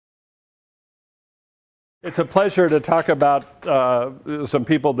It's a pleasure to talk about some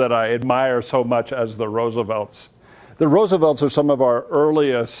people that I admire so much as the Roosevelts. The Roosevelts are some of our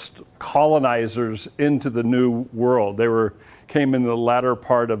earliest colonizers into the New World. They came in the latter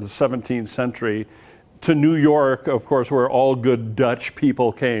part of the 17th century to New York, of course, where all good Dutch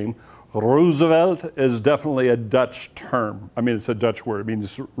people came. Roosevelt is definitely a Dutch term. I mean, it's a Dutch word. It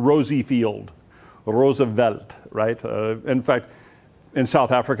means rosy field. Roosevelt, right? In fact, in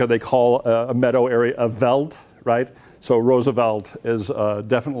South Africa, they call a meadow area a veld, right? So Roosevelt is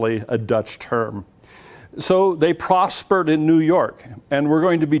definitely a Dutch term. So they prospered in New York, and we're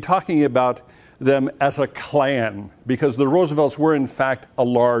going to be talking about them as a clan, because the Roosevelts were, in fact, a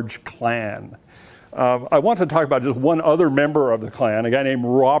large clan. I want to talk about just one other member of the clan, a guy named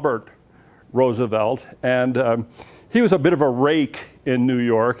Robert Roosevelt, and he was a bit of a rake in New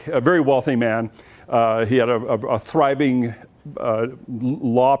York, a very wealthy man. He had a thriving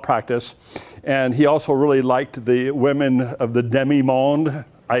law practice, and he also really liked the women of the demi-monde,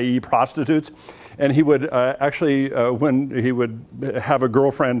 i.e. prostitutes, and he would actually, when he would have a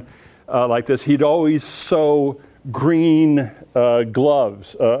girlfriend like this, he'd always sew green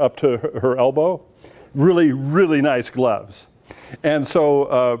gloves up to her elbow, really, really nice gloves. And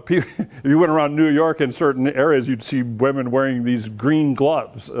so if you went around New York in certain areas, you'd see women wearing these green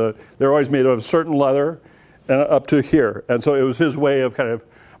gloves. They're always made of a certain leather, up to here. And so it was his way of kind of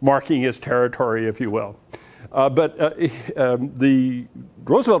marking his territory, if you will. But the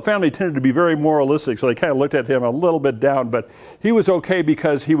Roosevelt family tended to be very moralistic, so they kind of looked at him a little bit down, but he was okay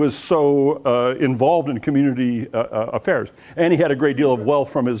because he was so involved in community affairs, and he had a great deal of wealth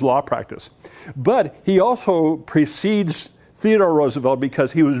from his law practice. But he also precedes Theodore Roosevelt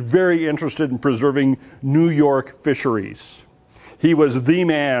because he was very interested in preserving New York fisheries. He was the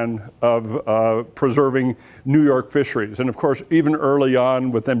man of preserving New York fisheries. And of course, even early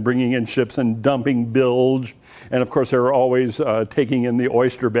on with them bringing in ships and dumping bilge, and of course they were always taking in the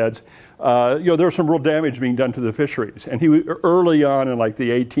oyster beds, there was some real damage being done to the fisheries. And he early on in like the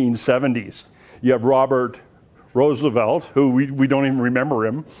 1870s, you have Robert Roosevelt, who we don't even remember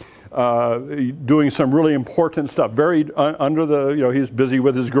him, doing some really important stuff. Very under the, he's busy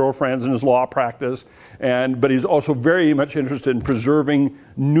with his girlfriends and his law practice, but he's also very much interested in preserving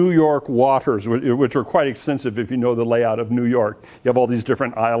New York waters, which are quite extensive if you know the layout of New York. You have all these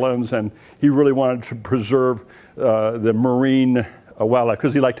different islands, and he really wanted to preserve the marine wildlife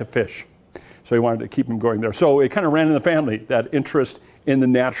because he liked to fish. So he wanted to keep him going there. So it kind of ran in the family, that interest in the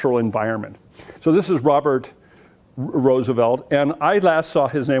natural environment. So this is Robert Roosevelt, and I last saw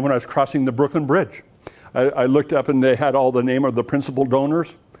his name when I was crossing the Brooklyn Bridge. I looked up and they had all the name of the principal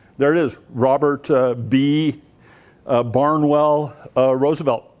donors. There it is, Robert B. Barnwell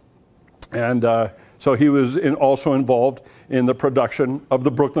Roosevelt. And so he was also involved in the production of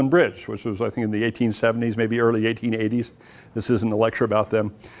the Brooklyn Bridge, which was, I think, in the 1870s, maybe early 1880s. This isn't a lecture about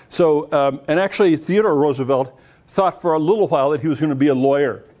them. So, and actually, Theodore Roosevelt thought for a little while that he was going to be a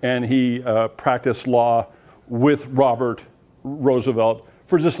lawyer, and he practiced law with Robert Roosevelt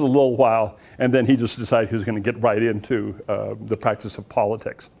for just a little while, and then he just decided he was going to get right into the practice of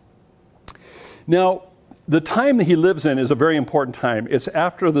politics. Now, the time that he lives in is a very important time. It's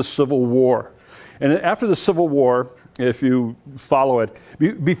after the Civil War. And after the Civil War, if you follow it,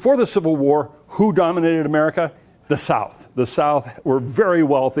 before the Civil War, who dominated America? The South. The South were very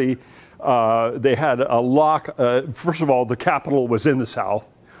wealthy. They had a lock. First of all, the capital was in the South,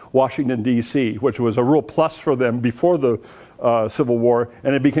 Washington, D.C., which was a real plus for them before the Civil War,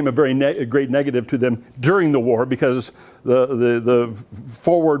 and it became a very great negative to them during the war because the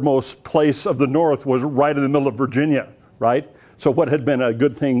forwardmost place of the North was right in the middle of Virginia, right? So what had been a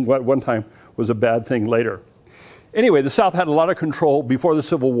good thing at one time was a bad thing later. Anyway, the South had a lot of control before the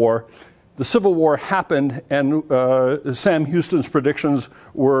Civil War. The Civil War happened, and Sam Houston's predictions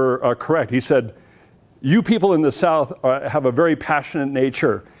were correct. He said, you people in the South have a very passionate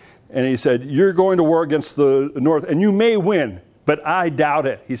nature. And he said, you're going to war against the North, and you may win, but I doubt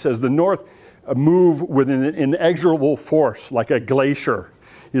it. He says, the North move with an inexorable force, like a glacier.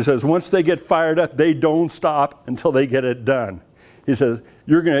 He says, once they get fired up, they don't stop until they get it done. He says,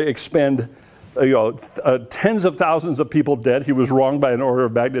 you're going to expend tens of thousands of people dead. He was wrong by an order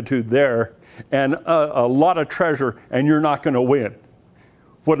of magnitude there, and a lot of treasure, and you're not going to win.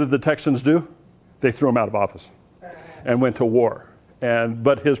 What did the Texans do? They threw him out of office and went to war.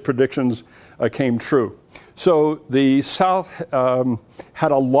 But his predictions came true. So the South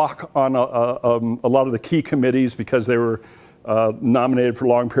had a lock on a lot of the key committees because they were nominated for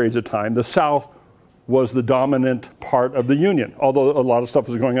long periods of time. The South was the dominant part of the Union. Although a lot of stuff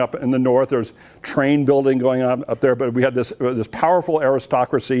was going up in the north, there's train building going on up there, but we had this powerful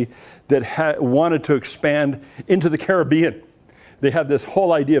aristocracy that wanted to expand into the Caribbean. They had this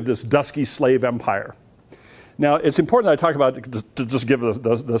whole idea of this dusky slave empire. Now, it's important that I talk about, to just give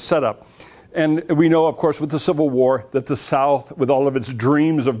the setup. And we know, of course, with the Civil War, that the South, with all of its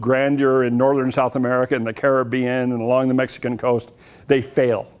dreams of grandeur in northern South America and the Caribbean and along the Mexican coast, they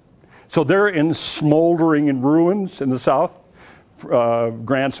fail. So they're in smoldering in ruins in the South,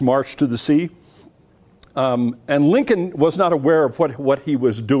 Grant's march to the sea. And Lincoln was not aware of what he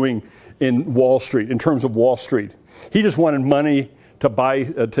was doing in Wall Street, in terms of Wall Street. He just wanted money to buy,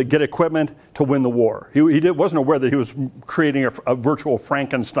 to get equipment to win the war. He wasn't aware that he was creating a virtual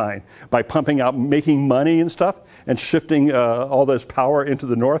Frankenstein by pumping out, making money and stuff, and shifting all this power into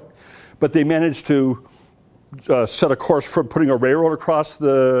the North. But they managed to set a course for putting a railroad across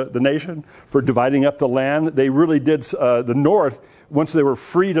the nation, for dividing up the land. They really did, the North, once they were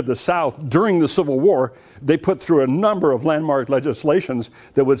freed of the South during the Civil War, they put through a number of landmark legislations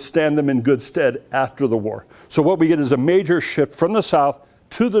that would stand them in good stead after the war. So what we get is a major shift from the South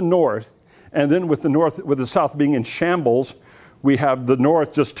to the North, and then with the South being in shambles, we have the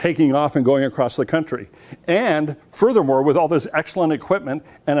North just taking off and going across the country. And furthermore, with all this excellent equipment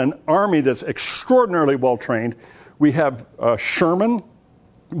and an army that's extraordinarily well trained, we have Sherman,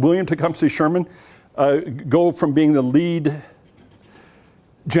 William Tecumseh Sherman, go from being the lead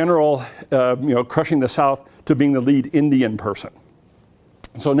general, crushing the South, to being the lead Indian person.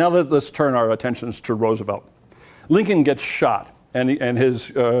 So now let's turn our attentions to Roosevelt. Lincoln gets shot and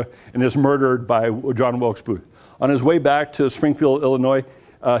is murdered by John Wilkes Booth. On his way back to Springfield, Illinois,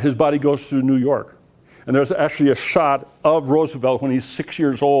 his body goes through New York. And there's actually a shot of Roosevelt when he's 6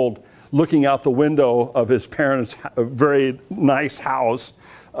 years old, looking out the window of his parents' very nice house,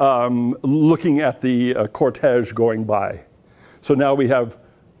 looking at the cortege going by. So now we have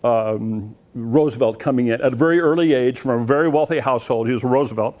Roosevelt coming in at a very early age from a very wealthy household. He was a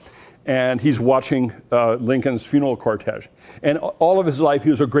Roosevelt, and he's watching Lincoln's funeral cortege. And all of his life, he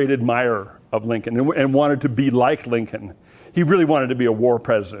was a great admirer of Lincoln and wanted to be like Lincoln. He really wanted to be a war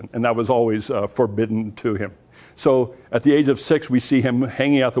president, and that was always forbidden to him. So at the age of 6, we see him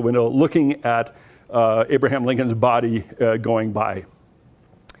hanging out the window, looking at Abraham Lincoln's body going by.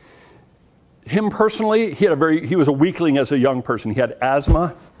 Him personally, he was a weakling as a young person. He had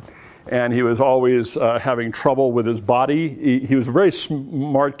asthma, and he was always having trouble with his body. He was a very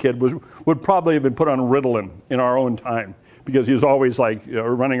smart kid, would probably have been put on Ritalin in our own time, because he was always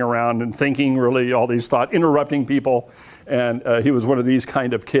running around and thinking really all these thoughts, interrupting people, and he was one of these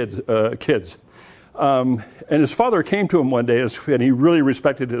kind of kids. And his father came to him one day, and he really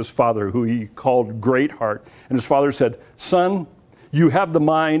respected his father, who he called Greatheart. And his father said, "Son, you have the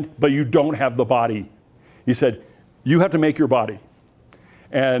mind, but you don't have the body." He said, "You have to make your body."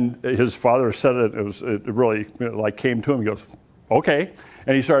 And his father said it really came to him. He goes, "Okay."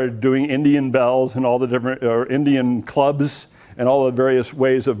 And he started doing Indian bells and all the different Indian clubs and all the various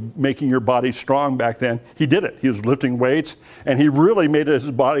ways of making your body strong back then. He did it. He was lifting weights, and he really made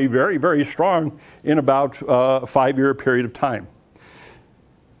his body very, very strong in about a 5-year period of time.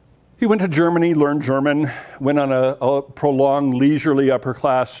 He went to Germany, learned German, went on a prolonged, leisurely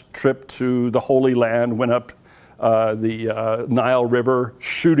upper-class trip to the Holy Land, went up the Nile River,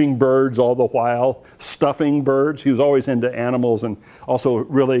 shooting birds all the while, stuffing birds. He was always into animals, and also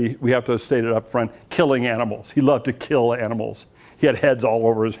really, we have to state it up front, killing animals. He loved to kill animals. He had heads all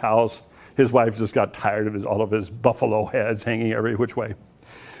over his house. His wife just got tired of all of his buffalo heads hanging every which way.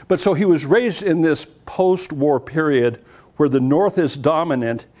 But so he was raised in this post-war period where the North is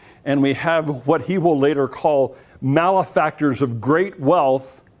dominant, and we have what he will later call malefactors of great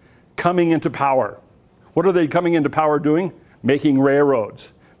wealth coming into power. What are they coming into power doing? Making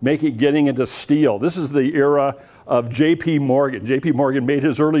railroads, getting into steel. This is the era of J.P. Morgan. J.P. Morgan made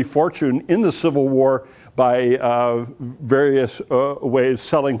his early fortune in the Civil War by various ways,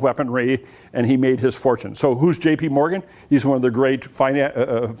 selling weaponry, and he made his fortune. So who's J.P. Morgan? He's one of the great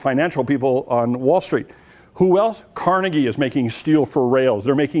financial people on Wall Street. Who else? Carnegie is making steel for rails.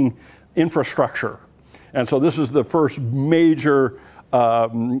 They're making infrastructure. And so this is the first major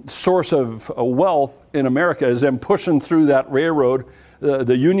source of wealth in America, is them pushing through that railroad,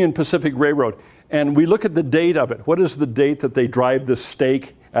 the Union Pacific Railroad. And we look at the date of it. What is the date that they drive the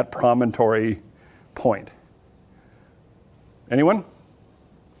stake at Promontory Point? Anyone?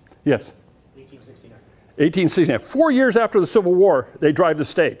 Yes? 1869. 1869. 4 years after the Civil War, they drive the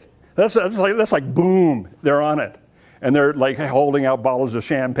stake. That's like boom, they're on it. And they're like holding out bottles of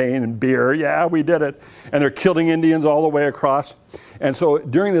champagne and beer. Yeah, we did it. And they're killing Indians all the way across. And so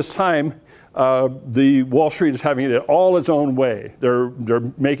during this time, The Wall Street is having it all its own way. They're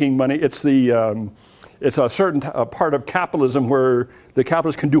making money. It's a certain part of capitalism where the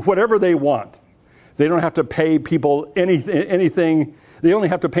capitalists can do whatever they want. They don't have to pay people anything. They only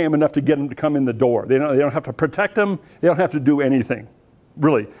have to pay them enough to get them to come in the door. They don't have to protect them. They don't have to do anything,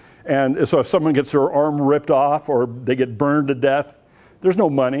 really. And so if someone gets their arm ripped off or they get burned to death, there's no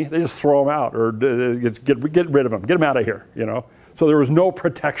money. They just throw them out or get rid of them. Get them out of here, So there was no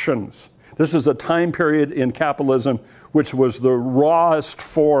protections. This is a time period in capitalism which was the rawest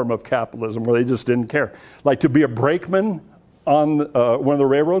form of capitalism where they just didn't care. Like to be a brakeman on one of the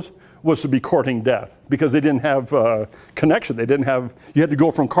railroads was to be courting death because they didn't have connection. You had to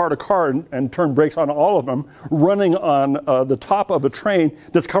go from car to car and turn brakes on all of them, running on the top of a train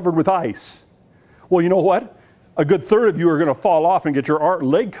that's covered with ice. Well, you know what? A good third of you are going to fall off and get your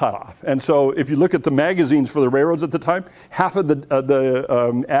leg cut off. And so if you look at the magazines for the railroads at the time, half of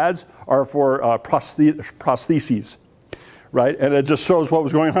the ads are for prostheses, right? And it just shows what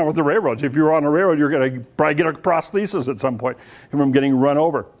was going on with the railroads. If you were on a railroad, you're going to probably get a prosthesis at some point from getting run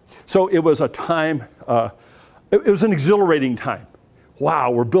over. So it was a time, it was an exhilarating time.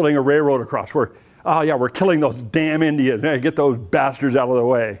 Wow, we're building a railroad across. We're killing those damn Indians. Get those bastards out of the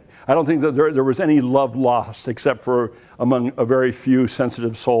way. I don't think that there was any love lost except for among a very few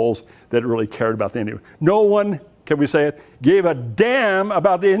sensitive souls that really cared about the Indians. No one, can we say it, gave a damn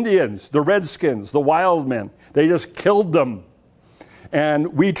about the Indians, the Redskins, the wild men. They just killed them.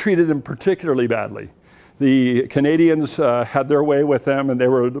 And we treated them particularly badly. The Canadians had their way with them, and they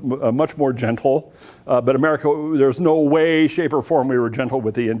were much more gentle. But America, there's no way, shape, or form we were gentle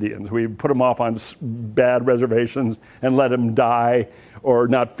with the Indians. We put them off on bad reservations and let them die or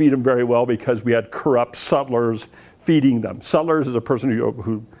not feed them very well because we had corrupt sutlers feeding them. Sutlers is a person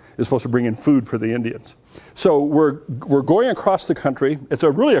who is supposed to bring in food for the Indians. So we're going across the country. It's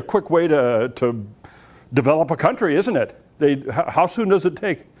really a quick way to develop a country, isn't it? How soon does it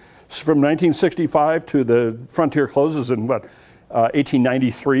take? From 1965 to the frontier closes in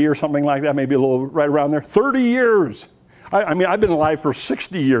 1893 or something like that, maybe a little right around there. 30 years. I mean, I've been alive for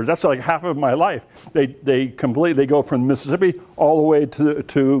 60 years. That's like half of my life. They go from Mississippi all the way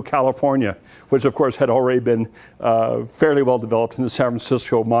to California, which of course had already been fairly well developed in the San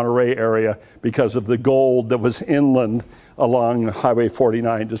Francisco, Monterey area because of the gold that was inland along Highway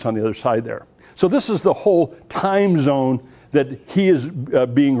 49, just on the other side there. So this is the whole time zone that he is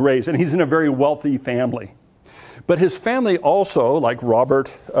being raised, and he's in a very wealthy family. But his family also, like Robert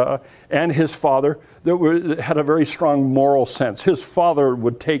and his father, had a very strong moral sense. His father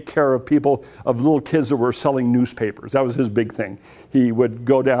would take care of little kids that were selling newspapers. That was his big thing. He would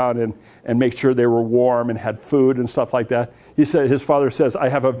go down and make sure they were warm and had food and stuff like that. His father says, I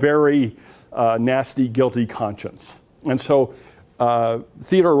have a very nasty, guilty conscience. And so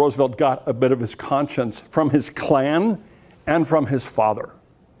Theodore Roosevelt got a bit of his conscience from his clan and from his father.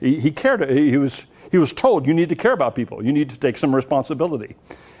 He cared. He was told, you need to care about people. You need to take some responsibility.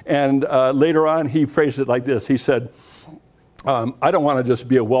 And later on, he phrased it like this. He said, I don't want to just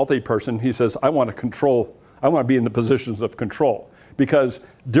be a wealthy person. He says, I want to be in the positions of control. Because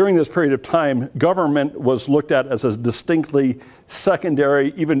during this period of time, government was looked at as a distinctly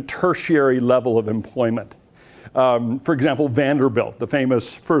secondary, even tertiary level of employment. For example, Vanderbilt, the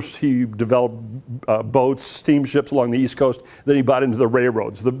famous, first he developed boats, steamships along the East Coast, then he bought into the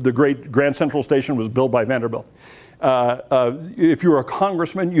railroads. The great Grand Central Station was built by Vanderbilt. If you were a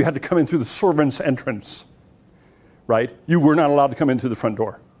congressman, you had to come in through the servant's entrance, right? You were not allowed to come in through the front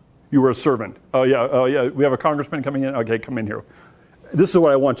door. You were a servant. Oh yeah, we have a congressman coming in? Okay, come in here. This is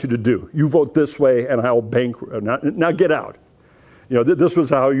what I want you to do. You vote this way and I'll now get out. This was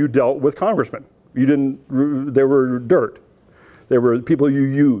how you dealt with congressmen. They were dirt. They were people you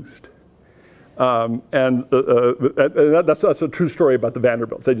used. And that's a true story about the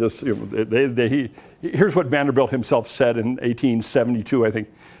Vanderbilts. Here's what Vanderbilt himself said in 1872, I think,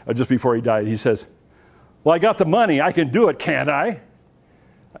 just before he died. He says, well, I got the money. I can do it, can't I?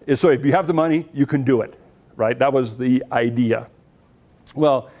 So if you have the money, you can do it, right? That was the idea.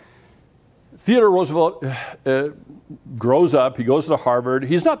 Well, Theodore Roosevelt grows up. He goes to Harvard.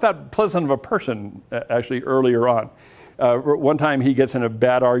 He's not that pleasant of a person, actually, earlier on. One time he gets in a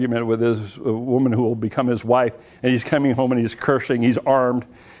bad argument with this woman who will become his wife, and he's coming home and he's cursing. He's armed,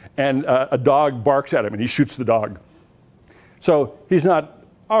 and a dog barks at him, and he shoots the dog. So he's not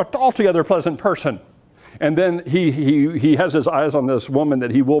an altogether pleasant person. And then he has his eyes on this woman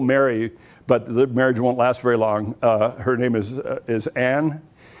that he will marry, but the marriage won't last very long. Her name is Anne.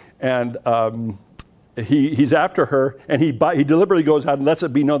 And he's after her, and he deliberately goes out and lets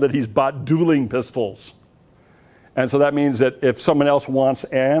it be known that he's bought dueling pistols. And so that means that if someone else wants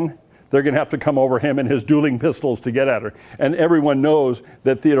Anne, they're going to have to come over him and his dueling pistols to get at her. And everyone knows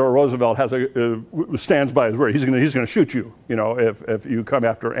that Theodore Roosevelt stands by his word. He's going to shoot you, if you come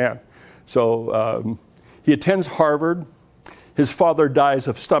after Anne. So he attends Harvard. His father dies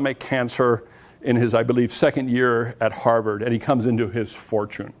of stomach cancer in his, I believe, second year at Harvard, and he comes into his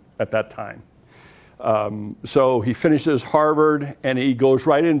fortune at that time. So he finishes Harvard, and he goes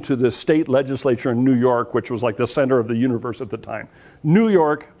right into the state legislature in New York, which was like the center of the universe at the time. New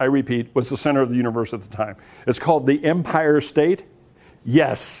York, I repeat, was the center of the universe at the time. It's called the Empire State.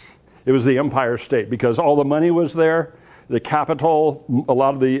 Yes, it was the Empire State because all the money was there. The capital, a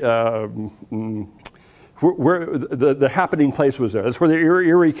lot of the happening place was there. That's where the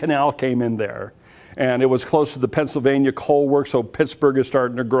Erie Canal came in there. And it was close to the Pennsylvania coal works, so Pittsburgh is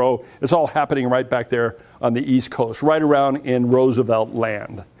starting to grow. It's all happening right back there on the East Coast, right around in Roosevelt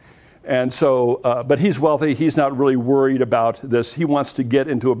land. And so, but he's wealthy. He's not really worried about this. He wants to get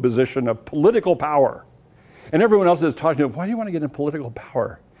into a position of political power. And everyone else is talking to him, why do you want to get into political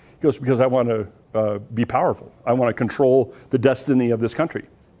power? He goes, because I want to be powerful. I want to control the destiny of this country.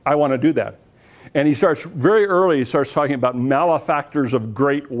 I want to do that. And he starts, very early, he starts talking about malefactors of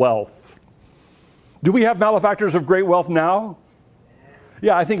great wealth. Do we have malefactors of great wealth now?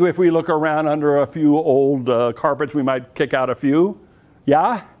 Yeah, I think if we look around under a few old carpets, we might kick out a few.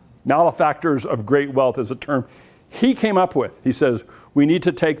 Yeah? Malefactors of great wealth is a term he came up with. He says, we need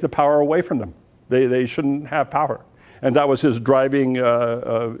to take the power away from them. They shouldn't have power. And that was his driving,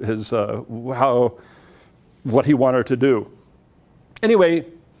 what he wanted to do. Anyway,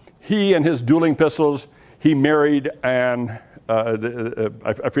 he and his dueling pistols, he married Anne.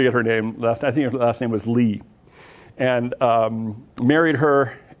 I forget her name. I think her last name was Lee. And married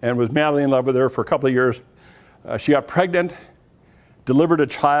her and was madly in love with her for a couple of years. She got pregnant, delivered a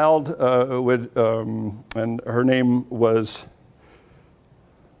child, and her name was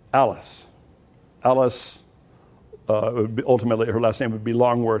Alice. Alice, ultimately, her last name would be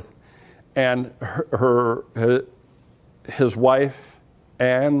Longworth. And his wife,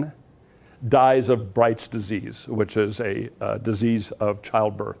 Anne, dies of Bright's disease, which is a disease of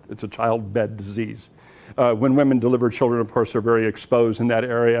childbirth. It's a childbed disease. When women deliver children, of course, they're very exposed in that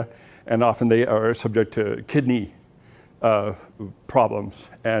area, and often they are subject to kidney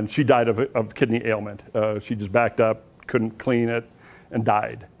problems. And she died of kidney ailment. She just backed up, couldn't clean it, and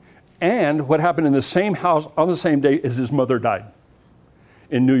died. And what happened in the same house on the same day is his mother died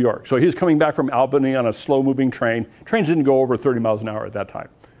in New York. So he's coming back from Albany on a slow-moving train. Trains didn't go over 30 miles an hour at that time.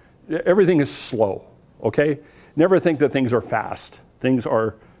 Everything is slow, okay? Never think that things are fast. Things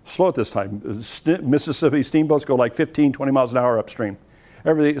are slow at this time. Mississippi steamboats go like 15, 20 miles an hour upstream.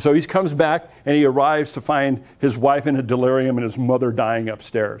 So he comes back and he arrives to find his wife in a delirium and his mother dying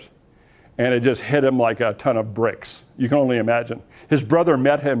upstairs. And it just hit him like a ton of bricks. You can only imagine. His brother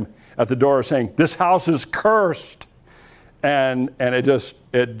met him at the door saying, "This house is cursed." And it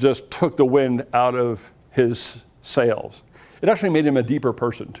just took the wind out of his sails. It actually made him a deeper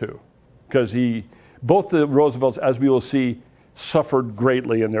person too, because both the Roosevelts, as we will see, suffered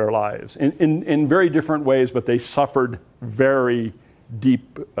greatly in their lives in very different ways, but they suffered very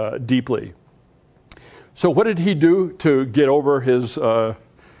deeply. So what did he do to get over his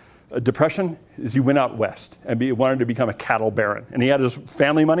depression? Is he went out west and wanted to become a cattle baron, and he had his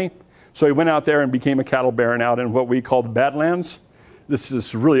family money, so he went out there and became a cattle baron out in what we call the Badlands. This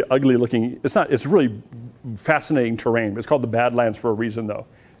is really ugly looking. It's really fascinating terrain. It's called the Badlands for a reason, though.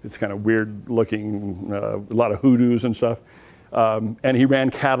 It's kind of weird looking, a lot of hoodoos and stuff. And he ran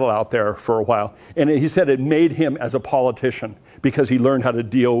cattle out there for a while. And he said it made him as a politician because he learned how to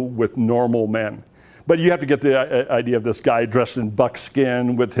deal with normal men. But you have to get the idea of this guy dressed in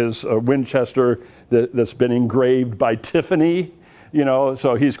buckskin with his Winchester that's been engraved by Tiffany.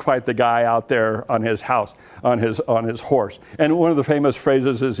 So he's quite the guy out there on his horse. And one of the famous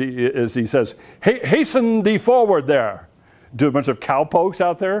phrases is he says, "Hasten thee forward there." To a bunch of cowpokes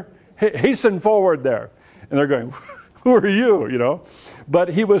out there, "Hasten forward there," and they're going, "Who are you?" But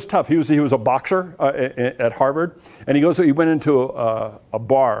he was tough. He was a boxer at Harvard, and he went into a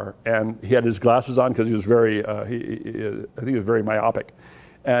bar, and he had his glasses on because he was I think he was very myopic,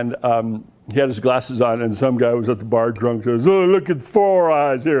 and he had his glasses on, and some guy was at the bar drunk, says, "Oh, look at Four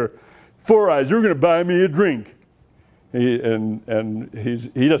Eyes here. Four Eyes, you're going to buy me a drink." He didn't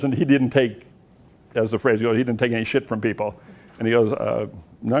take, as the phrase goes, he didn't take any shit from people. And he goes,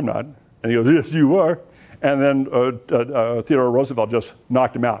 "No, I'm not." And he goes, "Yes, you are." And then Theodore Roosevelt just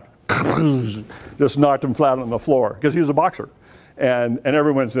knocked him out. Just knocked him flat on the floor because he was a boxer. And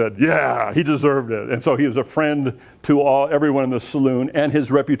everyone said, yeah, he deserved it. And so he was a friend to everyone in the saloon, and his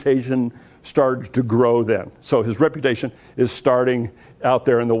reputation started to grow then. So his reputation is starting out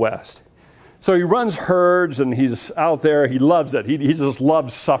there in the West. So he runs herds, and he's out there. He loves it. He just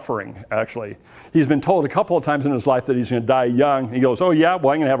loves suffering, actually. He's been told a couple of times in his life that he's going to die young. He goes, oh, yeah,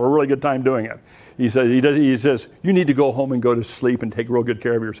 well, I'm going to have a really good time doing it. He says, you need to go home and go to sleep and take real good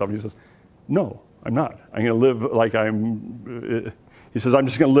care of yourself. He says, no, I'm not. I'm going to live like he says, I'm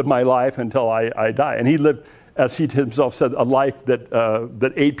just going to live my life until I die. And he lived, as he himself said, a life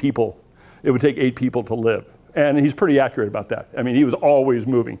that 8 people, it would take 8 people to live. And he's pretty accurate about that. I mean, he was always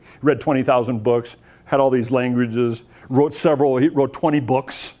moving. He read 20,000 books, had all these languages, he wrote 20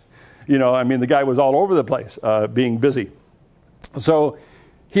 books. You know, I mean, the guy was all over the place, being busy. So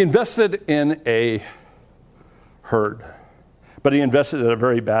he invested in a herd, but he invested at a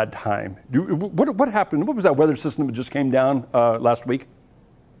very bad time. What happened? What was that weather system that just came down last week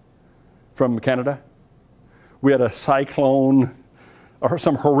from Canada? We had a cyclone or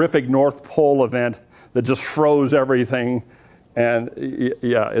some horrific North Pole event that just froze everything, and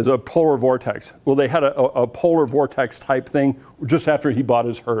yeah, is a polar vortex. Well, they had a polar vortex type thing just after he bought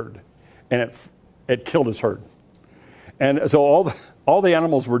his herd, and it killed his herd. And so all the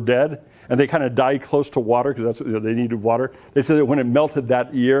animals were dead, and they kind of died close to water because they needed water. They said that when it melted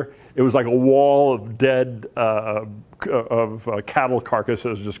that year, it was like a wall of dead cattle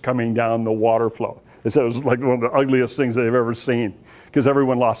carcasses just coming down the water flow. They said it was like one of the ugliest things they've ever seen because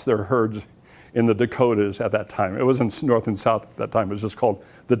everyone lost their herds in the Dakotas at that time. It wasn't North and South at that time. It was just called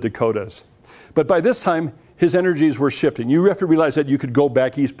the Dakotas. But by this time, his energies were shifting. You have to realize that you could go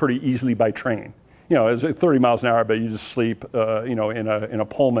back east pretty easily by train. You know, it's 30 miles an hour, but you just sleep, in a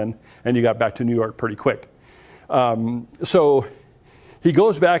Pullman, and you got back to New York pretty quick. So he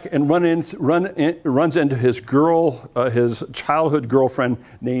goes back and runs into his childhood girlfriend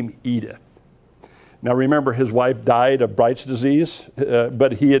named Edith. Now remember, his wife died of Bright's disease,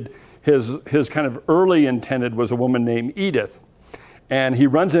 but his kind of early intended was a woman named Edith. And he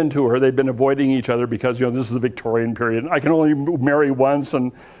runs into her. They've been avoiding each other because, this is the Victorian period. I can only marry once,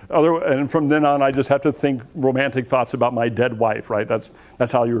 and from then on, I just have to think romantic thoughts about my dead wife, right? That's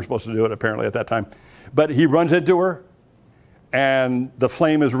how you were supposed to do it, apparently, at that time. But he runs into her, and the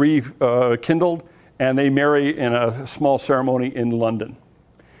flame is rekindled, and they marry in a small ceremony in London.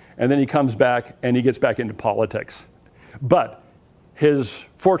 And then he comes back, and he gets back into politics. But his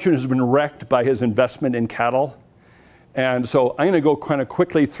fortune has been wrecked by his investment in cattle. And so I'm going to go kind of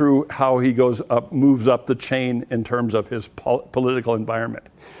quickly through how he moves up the chain in terms of his political environment.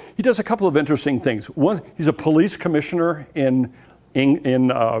 He does a couple of interesting things. One, he's a police commissioner in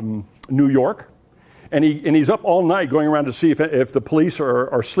New York, and he's up all night going around to see if the police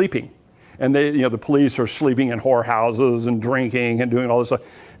are sleeping. And the police are sleeping in whorehouses and drinking and doing all this stuff.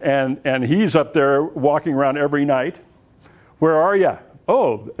 And he's up there walking around every night. Where are you?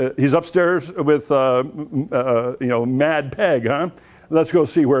 Oh, he's upstairs with, Mad Peg, huh? Let's go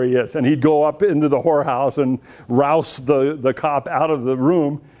see where he is. And he'd go up into the whorehouse and rouse the cop out of the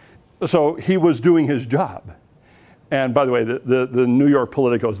room. So he was doing his job. And by the way, the New York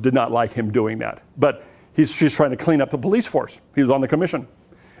politicos did not like him doing that. But she's trying to clean up the police force. He was on the commission.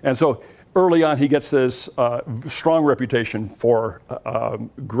 And so early on, he gets this strong reputation for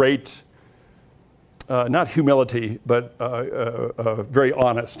great not humility, but very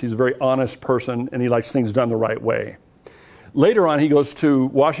honest. He's a very honest person, and he likes things done the right way. Later on, he goes to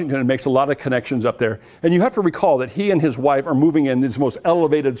Washington and makes a lot of connections up there. And you have to recall that he and his wife are moving in these most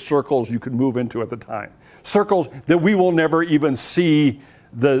elevated circles you could move into at the time. Circles that we will never even see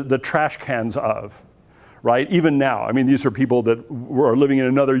the trash cans of, right? Even now. I mean, these are people that are living in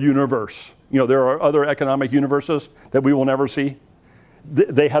another universe. There are other economic universes that we will never see.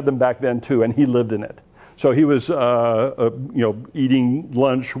 They had them back then too, and he lived in it. So he was, eating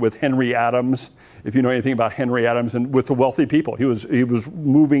lunch with Henry Adams, if you know anything about Henry Adams, and with the wealthy people. He was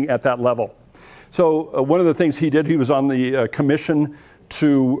moving at that level. So one of the things he did, he was on the commission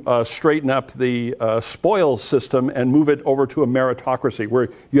to straighten up the spoils system and move it over to a meritocracy, where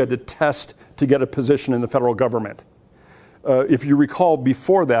you had to test to get a position in the federal government. If you recall,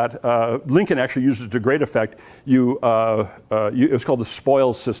 before that, Lincoln actually used it to great effect. It was called the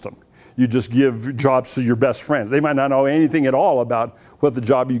spoils system. You just give jobs to your best friends. They might not know anything at all about what the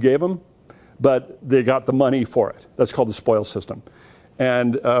job you gave them, but they got the money for it. That's called the spoils system.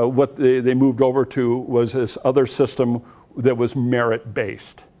 And what they moved over to was this other system that was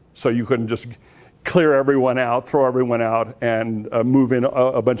merit-based. So you couldn't just clear everyone out, throw everyone out, and move in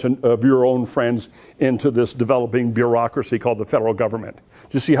a bunch of your own friends into this developing bureaucracy called the federal government. Do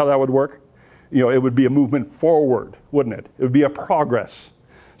you see how that would work? it would be a movement forward, wouldn't it? It would be a progress.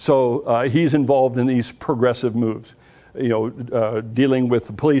 So he's involved in these progressive moves, dealing with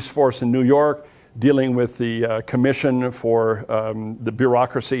the police force in New York, dealing with the commission for the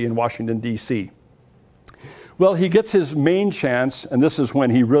bureaucracy in Washington, D.C. Well, he gets his main chance, and this is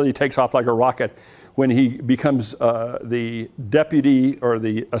when he really takes off like a rocket, when he becomes the deputy or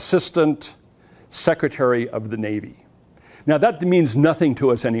the assistant secretary of the Navy. Now, that means nothing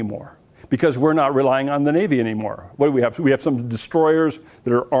to us anymore, because we're not relying on the Navy anymore. What do we have? We have some destroyers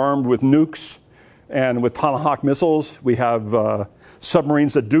that are armed with nukes and with Tomahawk missiles. We have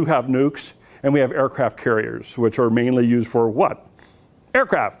submarines that do have nukes, and we have aircraft carriers, which are mainly used for what?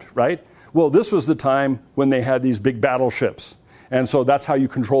 Aircraft, right? Well, this was the time when they had these big battleships, and so that's how you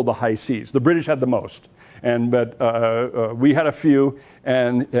control the high seas. The British had the most, but we had a few,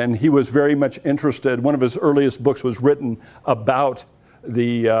 and he was very much interested. One of his earliest books was written about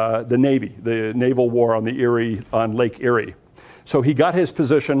the Navy, the naval war on the Erie, on Lake Erie. So he got his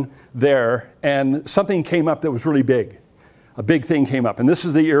position there, and something came up that was really big. A big thing came up, and this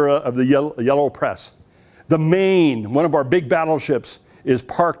is the era of the yellow press. The Maine, one of our big battleships, is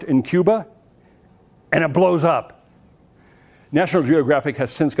parked in Cuba, and it blows up. National Geographic has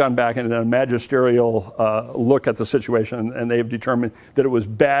since gone back and done a magisterial look at the situation, and they've determined that it was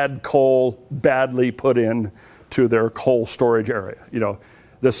bad coal, badly put in to their coal storage area.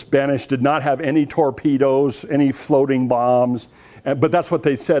 The Spanish did not have any torpedoes, any floating bombs, but that's what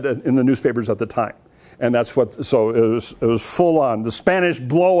they said in the newspapers at the time. And that's what, so it was full on. The Spanish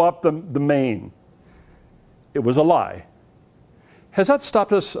blow up the Maine. It was a lie. Has that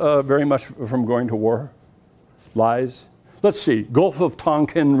stopped us very much from going to war? Lies? Let's see. Gulf of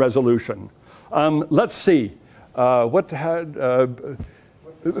Tonkin resolution. Let's see. Weapons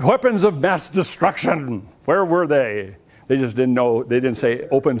of mass destruction. Where were they? They just didn't know. They didn't say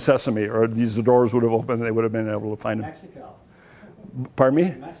open sesame, or these doors would have opened and they would have been able to find them. Mexico. Pardon me?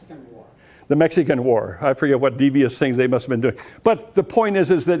 The Mexican War. The Mexican War. I forget what devious things they must have been doing. But the point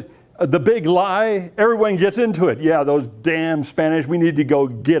is that the big lie, everyone gets into it. Yeah, those damn Spanish, we need to go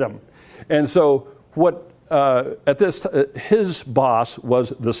get them. And so his boss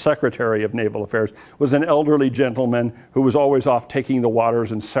was the Secretary of Naval Affairs, was an elderly gentleman who was always off taking the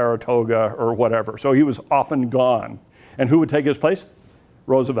waters in Saratoga or whatever. So he was often gone. And who would take his place?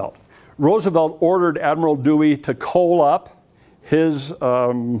 Roosevelt. Roosevelt ordered Admiral Dewey to coal up his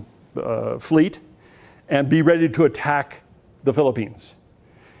fleet and be ready to attack the Philippines.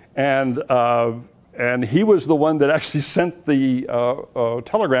 And he was the one that actually sent the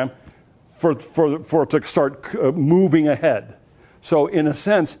telegram for to start moving ahead. So in a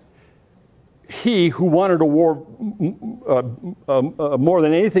sense, he, who wanted a war more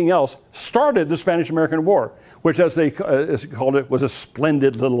than anything else, started the Spanish-American War, which, as they called it, was a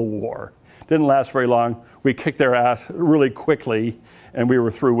splendid little war. Didn't last very long. We kicked their ass really quickly, and we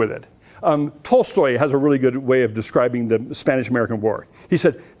were through with it. Tolstoy has a really good way of describing the Spanish-American War. He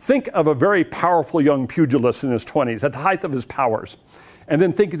said, think of a very powerful young pugilist in his 20s, at the height of his powers, and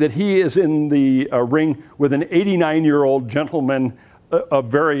then think that he is in the ring with an 89-year-old gentleman,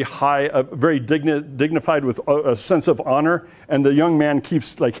 very high, very dignified with a sense of honor, and the young man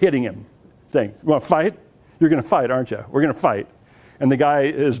keeps hitting him, saying, you want to fight? You're going to fight, aren't you? We're going to fight. And the guy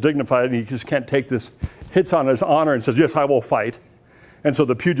is dignified, and he just can't take this, hits on his honor and says, yes, I will fight. And so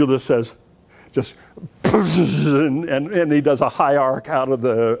the pugilist says, just, and he does a high arc out of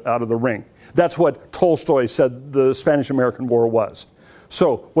the ring. That's what Tolstoy said the Spanish-American War was.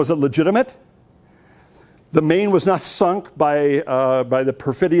 So, was it legitimate? The Maine was not sunk by the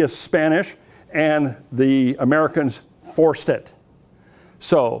perfidious Spanish, and the Americans forced it.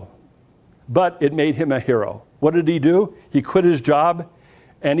 So, but it made him a hero. What did he do? He quit his job,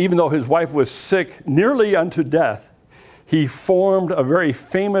 and even though his wife was sick nearly unto death, he formed a very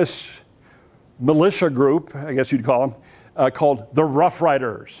famous militia group, I guess you'd call them, called the Rough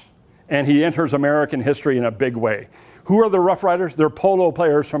Riders. And he enters American history in a big way. Who are the Rough Riders? They're polo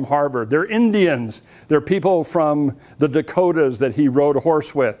players from Harvard. They're Indians. They're people from the Dakotas that he rode a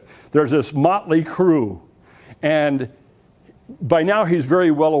horse with. There's this motley crew. And by now he's very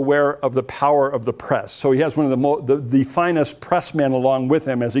well aware of the power of the press. So he has one of the finest pressmen along with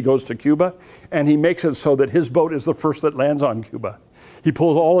him as he goes to Cuba. And he makes it so that his boat is the first that lands on Cuba. He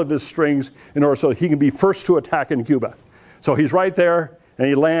pulls all of his strings in order so he can be first to attack in Cuba. So he's right there. And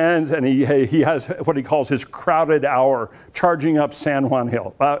he lands, and he has what he calls his crowded hour, charging up San Juan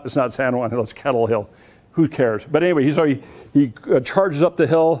Hill. It's not San Juan Hill, it's Kettle Hill. Who cares? But anyway, he charges up the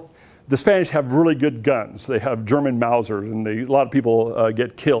hill, the Spanish have really good guns. They have German Mausers, and a lot of people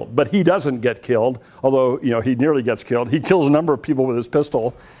get killed. But he doesn't get killed, although he nearly gets killed. He kills a number of people with his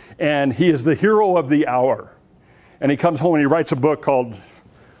pistol, and he is the hero of the hour. And he comes home and he writes a book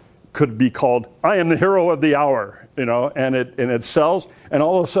could be called "I Am the Hero of the Hour," and it sells. And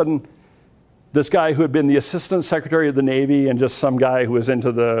all of a sudden, this guy who had been the assistant secretary of the Navy and just some guy who was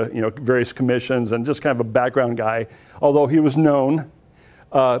into the various commissions and just kind of a background guy, although he was known,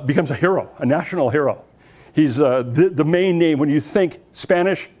 becomes a hero, a national hero. He's the main name. When you think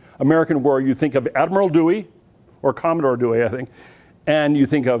Spanish-American War, you think of Admiral Dewey, or Commodore Dewey, I think, and you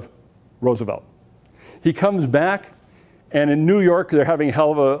think of Roosevelt. He comes back, and in New York, they're having a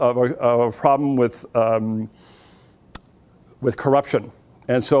hell of a problem with corruption.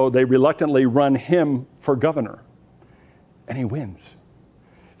 And so they reluctantly run him for governor, and he wins.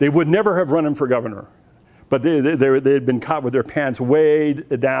 They would never have run him for governor, but they had been caught with their pants way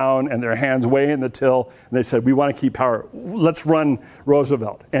down and their hands way in the till, and they said, we want to keep power. Let's run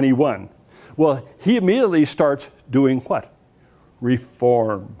Roosevelt, and he won. Well, he immediately starts doing what?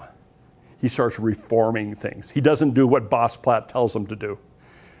 Reform. He starts reforming things. He doesn't do what Boss Platt tells him to do.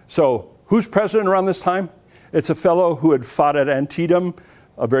 So who's president around this time? It's a fellow who had fought at Antietam,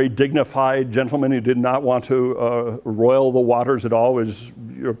 a very dignified gentleman who did not want to roil the waters at all.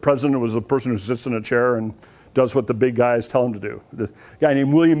 President was a person who sits in a chair and does what the big guys tell him to do. The guy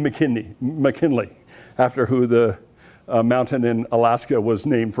named William McKinley, after who the mountain in Alaska was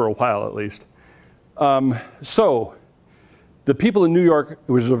named for a while at least. So the people in New York,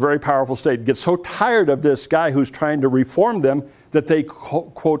 which is a very powerful state, get so tired of this guy who's trying to reform them that they,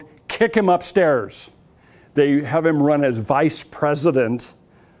 quote, kick him upstairs. They have him run as vice president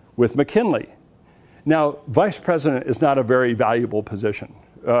with McKinley. Now, vice president is not a very valuable position.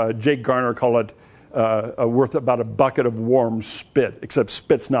 Jake Garner called it worth about a bucket of warm spit, except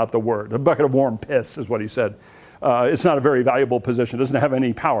spit's not the word. A bucket of warm piss is what he said. It's not a very valuable position. It doesn't have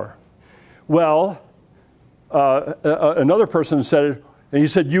any power. Well, another person said it, and he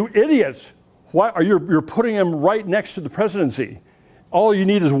said, you idiots, why you're putting him right next to the presidency. All you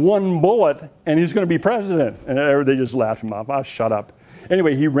need is one bullet, and he's going to be president. And they just laughed him off. Ah, shut up.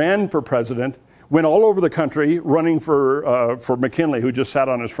 Anyway, he ran for president, went all over the country running for McKinley, who just sat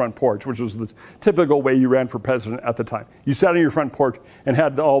on his front porch, which was the typical way you ran for president at the time. You sat on your front porch and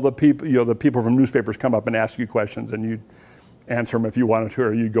had all the people, the people from newspapers come up and ask you questions, and you'd answer them if you wanted to,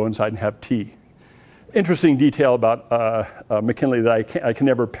 or you'd go inside and have tea. Interesting detail about McKinley that I can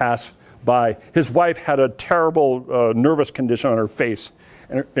never pass by. His wife had a terrible nervous condition on her face,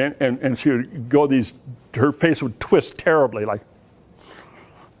 and she would go her face would twist terribly. Like,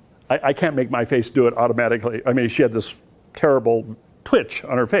 I can't make my face do it automatically. I mean, she had this terrible twitch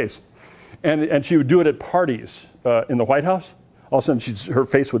on her face, and she would do it at parties in the White House. All of a sudden, her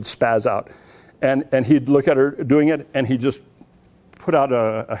face would spaz out, and he'd look at her doing it, and he'd just put out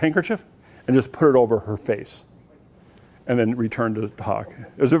a handkerchief and just put it over her face, and then return to talk.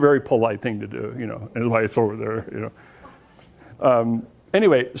 It was a very polite thing to do, and his wife's over there,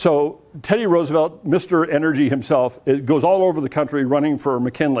 Anyway, so Teddy Roosevelt, Mr. Energy himself, goes all over the country running for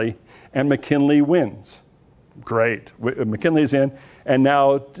McKinley, and McKinley wins. Great. McKinley's in, and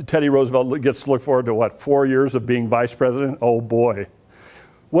now Teddy Roosevelt gets to look forward to, 4 years of being vice president? Oh, boy.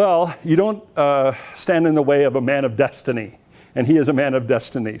 Well, you don't stand in the way of a man of destiny, and he is a man of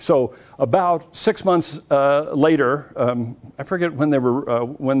destiny. So about 6 months later, I forget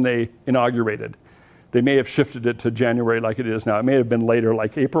when they inaugurated. They may have shifted it to January like it is now. It may have been later,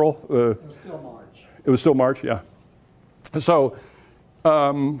 like April. It was still March. It was still March, yeah. So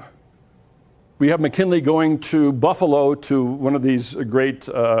we have McKinley going to Buffalo to one of these great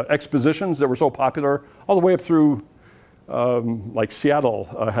expositions that were so popular, all the way up through, like Seattle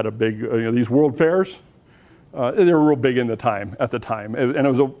had a big, these world fairs. They were real big at the time. And it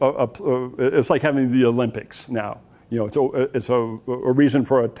was it's like having the Olympics now. It's a reason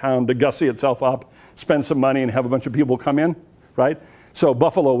for a town to gussy itself up, spend some money, and have a bunch of people come in, right? So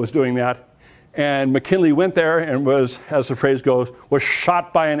Buffalo was doing that. And McKinley went there and was, as the phrase goes, was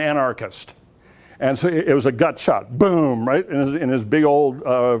shot by an anarchist. And so it was a gut shot, boom, right, in his big old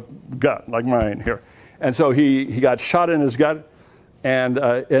gut, like mine here. And so he got shot in his gut.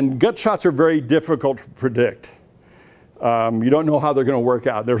 And gut shots are very difficult to predict. You don't know how they're going to work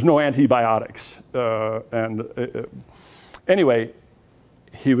out. There's no antibiotics. Anyway,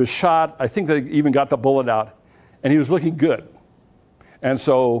 he was shot. I think they even got the bullet out, and he was looking good. And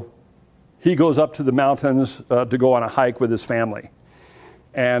so he goes up to the mountains to go on a hike with his family.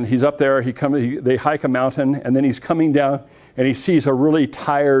 And he's up there. They hike a mountain, and then he's coming down, and he sees a really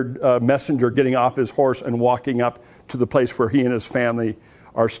tired messenger getting off his horse and walking up to the place where he and his family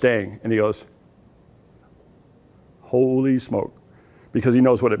are staying. And he goes, holy smoke, because he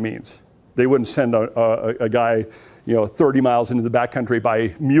knows what it means. They wouldn't send a guy, 30 miles into the backcountry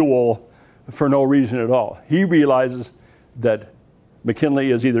by mule for no reason at all. He realizes that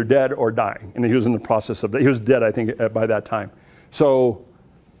McKinley is either dead or dying, and he was in the process of that. He was dead, I think, by that time. So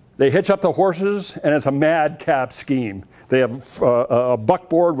they hitch up the horses, and it's a madcap scheme. They have a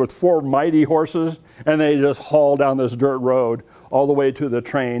buckboard with 4 mighty horses, and they just haul down this dirt road all the way to the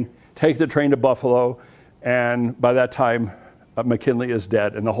train, take the train to Buffalo, and by that time, McKinley is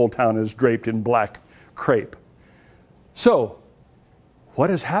dead, and the whole town is draped in black crepe. So, what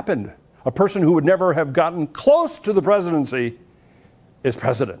has happened? A person who would never have gotten close to the presidency is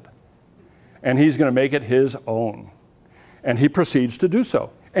president. And he's going to make it his own. And he proceeds to do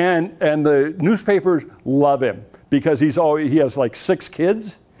so. And the newspapers love him because he has like 6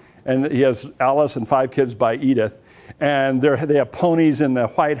 kids, and he has Alice and 5 kids by Edith. And they have ponies in the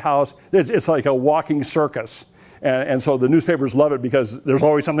White House. It's like a walking circus. And so the newspapers love it because there's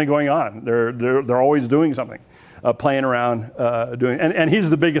always something going on. They're always doing something, playing around, doing. And he's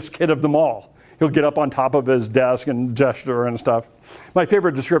the biggest kid of them all. He'll get up on top of his desk and gesture and stuff. My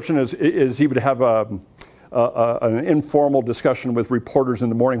favorite description is he would have an informal discussion with reporters in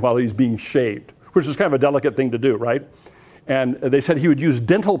the morning while he's being shaved, which is kind of a delicate thing to do, right? And they said he would use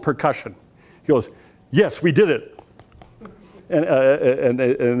dental percussion. He goes, "Yes, we did it." And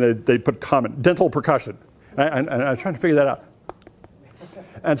they put comment, dental percussion. And I was trying to figure that out.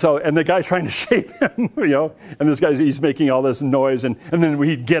 And the guy's trying to shave him, and this guy's, he's making all this noise, and then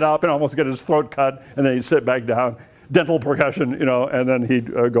he'd get up and almost get his throat cut, and then he'd sit back down, dental percussion, and then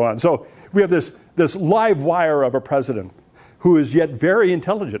he'd go on. So we have this live wire of a president who is yet very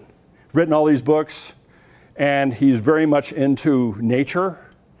intelligent, written all these books, and he's very much into nature,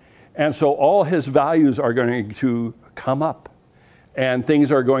 and so all his values are going to come up, and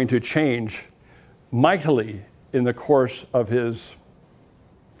things are going to change mightily in the course of his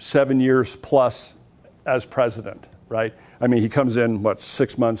 7 years plus as president, right? I mean, he comes in,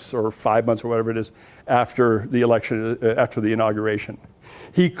 6 months or 5 months or whatever it is after the election, after the inauguration.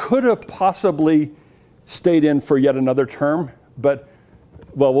 He could have possibly stayed in for yet another term, but,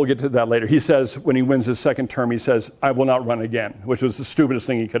 well, we'll get to that later. He says, when he wins his second term, he says, "I will not run again," which was the stupidest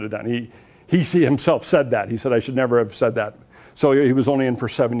thing he could have done. He himself said that. He said, "I should never have said that." So he was only in for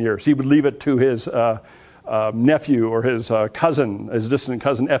 7 years. He would leave it to his nephew or his cousin, his distant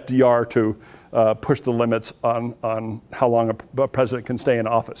cousin, FDR, to push the limits on how long a president can stay in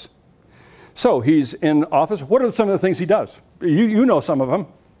office. So he's in office. What are some of the things he does? You know some of them.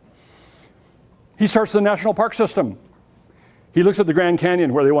 He starts the national park system. He looks at the Grand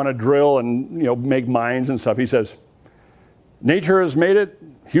Canyon where they want to drill and make mines and stuff. He says, "Nature has made it.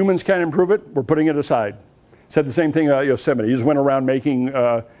 Humans can't improve it. We're putting it aside." Said the same thing about Yosemite. He just went around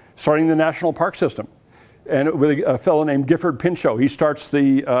starting the national park system. And with a fellow named Gifford Pinchot, he starts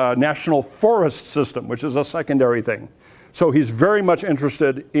the national forest system, which is a secondary thing. So he's very much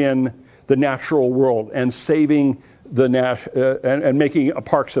interested in the natural world and saving and making a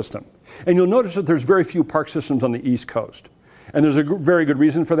park system. And you'll notice that there's very few park systems on the East Coast. And there's a very good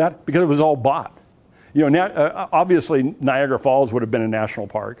reason for that, because it was all bought. Obviously Niagara Falls would have been a national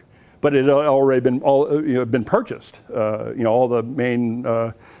park, but it had already been purchased. All the main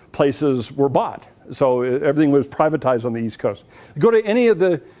places were bought. So everything was privatized on the East Coast. Go to any of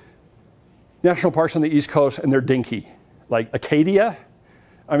the national parks on the East Coast and they're dinky. Like Acadia,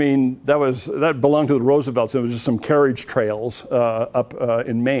 I mean, that belonged to the Roosevelts. It was just some carriage trails up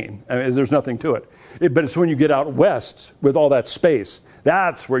in Maine. I mean, there's nothing to it. But it's when you get out west with all that space,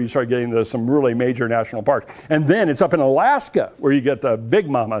 that's where you start getting to some really major national parks. And then it's up in Alaska where you get the big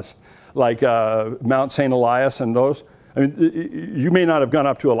mamas, like Mount St. Elias and those. I mean, you may not have gone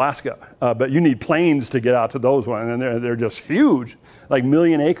up to Alaska, but you need planes to get out to those ones, and they're just huge, like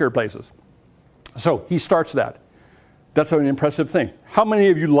million-acre places. So he starts that. That's an impressive thing. How many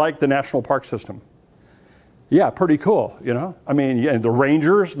of you like the national park system? Yeah, pretty cool, I mean, and the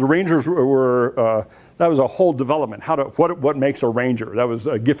Rangers were, that was a whole development. What makes a Ranger? That was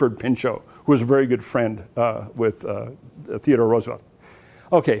Gifford Pinchot, who was a very good friend with Theodore Roosevelt.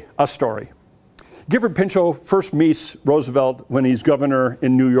 Okay, a story. Gifford Pinchot first meets Roosevelt when he's governor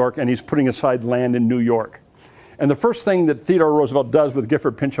in New York, and he's putting aside land in New York. And the first thing that Theodore Roosevelt does with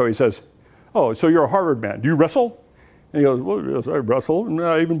Gifford Pinchot, he says, "Oh, so you're a Harvard man. Do you wrestle?" And he goes, "Well, yes, I wrestle, and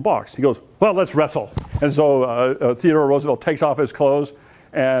I even box." He goes, "Well, let's wrestle." And so Theodore Roosevelt takes off his clothes,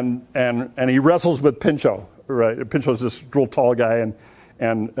 and he wrestles with Pinchot. Right? Pinchot's this real tall guy,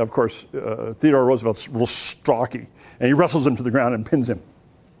 and of course, Theodore Roosevelt's real stocky. And he wrestles him to the ground and pins him.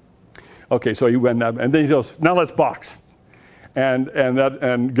 Okay, so he went up, and then he goes, "Now let's box."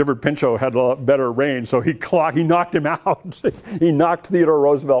 And Gifford Pinchot had a lot better range, so he knocked him out. He knocked Theodore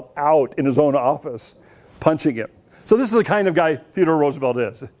Roosevelt out in his own office, punching him. So this is the kind of guy Theodore Roosevelt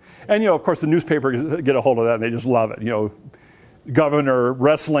is. And, of course, the newspapers get a hold of that, and they just love it. Governor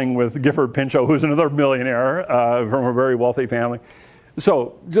wrestling with Gifford Pinchot, who's another millionaire from a very wealthy family.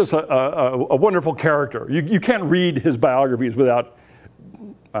 So just a wonderful character. You can't read his biographies without,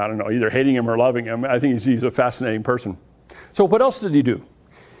 I don't know, either hating him or loving him. I think he's a fascinating person. So what else did he do?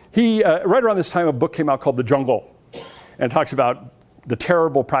 He, right around this time, a book came out called The Jungle, and it talks about the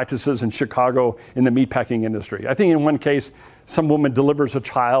terrible practices in Chicago in the meatpacking industry. I think in one case, some woman delivers a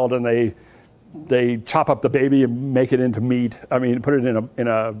child and they chop up the baby and make it into meat. I mean, put it in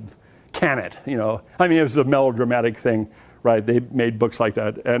a can it, I mean, it was a melodramatic thing, right? They made books like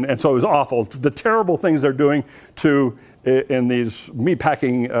that. And so it was awful. The terrible things they're doing in these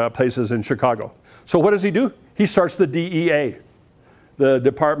meatpacking places in Chicago. So what does he do? He starts the DEA, the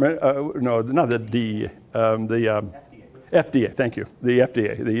Department, no, not the DEA, the FDA, thank you, the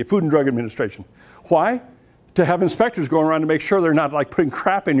FDA, the Food and Drug Administration. Why? To have inspectors going around to make sure they're not like putting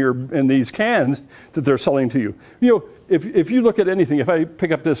crap in these cans that they're selling to you. If you look at anything, if I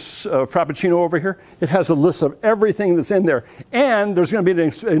pick up this Frappuccino over here, it has a list of everything that's in there. And there's going to be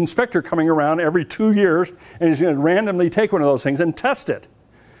an inspector coming around every 2 years, and he's going to randomly take one of those things and test it.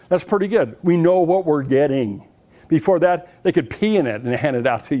 That's pretty good. We know what we're getting. Before that, they could pee in it and hand it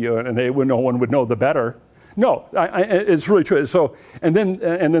out to you, and no one would know the better. No, it's really true. So, and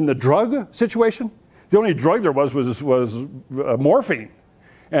then the drug situation. The only drug there was morphine,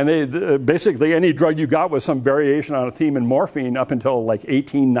 and they basically any drug you got was some variation on a theme in morphine up until like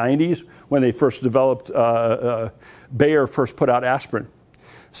 1890s when they first developed. Bayer first put out aspirin.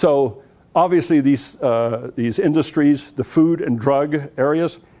 So obviously these industries, the food and drug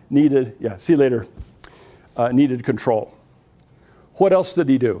areas, needed needed control. What else did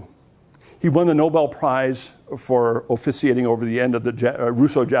he do? He won the Nobel Prize for officiating over the end of the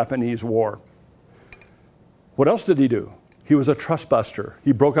Russo-Japanese War. What else did he do? He was a trust buster.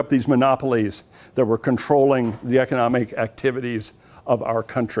 He broke up these monopolies that were controlling the economic activities of our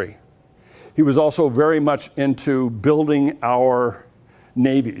country. He was also very much into building our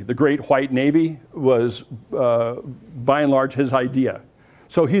Navy. The Great White Navy was, by and large, his idea.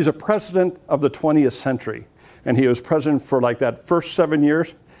 So he's a president of the 20th century, and he was president for like that first 7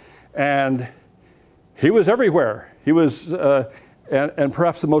 years, and he was everywhere. He was, and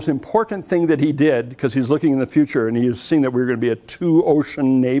perhaps the most important thing that he did, because he's looking in the future and he's seeing that we're going to be a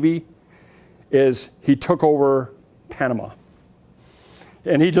two-ocean Navy, is he took over Panama.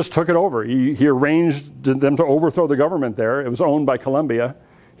 And he just took it over. He arranged them to overthrow the government there. It was owned by Colombia.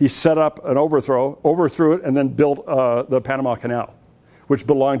 He set up an overthrew it, and then built the Panama Canal, which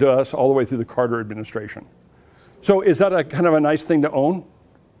belonged to us all the way through the Carter administration. So is that a kind of a nice thing to own?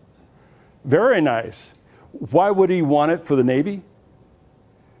 Very nice. Why would he want it for the Navy?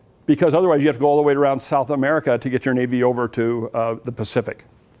 Because otherwise you have to go all the way around South America to get your Navy over to the Pacific.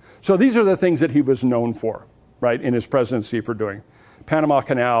 So these are the things that he was known for, right, in his presidency for doing. Panama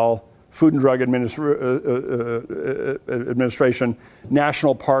Canal, Food and Drug Administration,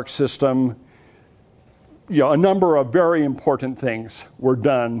 National Park System, a number of very important things were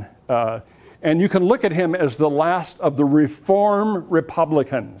done. And you can look at him as the last of the reform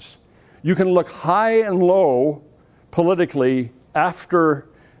Republicans. You can look high and low politically after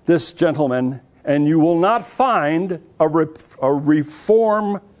this gentleman, and you will not find a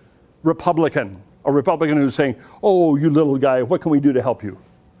reform Republican, a Republican who's saying, oh, you little guy, what can we do to help you?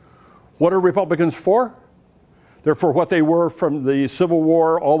 What are Republicans for? They're for what they were from the Civil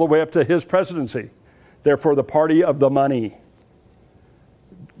War all the way up to his presidency. They're for the party of the money.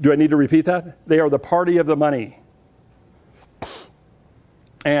 Do I need to repeat that? They are the party of the money.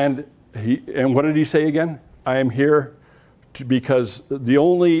 And what did he say again? I am here because the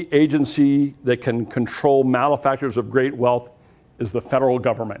only agency that can control malefactors of great wealth is the federal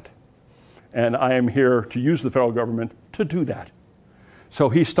government. And I am here to use the federal government to do that. So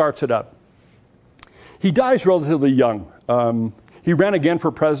he starts it up. He dies relatively young. He ran again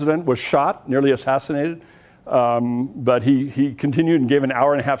for president, was shot, nearly assassinated. But he continued and gave an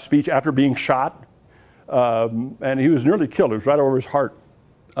hour-and-a-half speech after being shot. And he was nearly killed. It was right over his heart.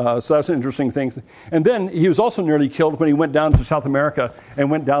 So that's an interesting thing. And then he was also nearly killed when he went down to South America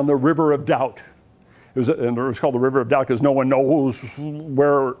and went down the River of Doubt. And it was called the River of Doubt because no one knows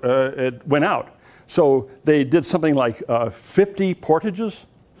where it went out. So they did something like 50 portages.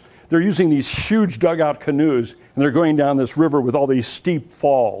 They're using these huge dugout canoes, and they're going down this river with all these steep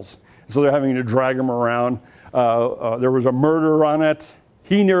falls. So they're having to drag him around. There was a murder on it.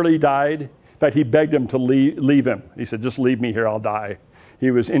 He nearly died. fact, he begged him to leave him. He said, just leave me here, I'll die.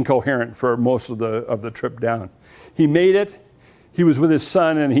 He was incoherent for most of the trip down. He made it. He was with his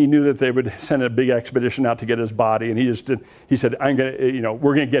son, and he knew that they would send a big expedition out to get his body. And he said, we're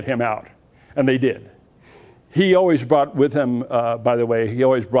going to get him out. And they did. He always brought with him, by the way, he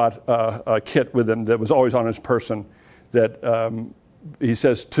always brought a kit with him that was always on his person that he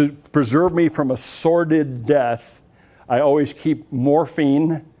says, to preserve me from a sordid death, I always keep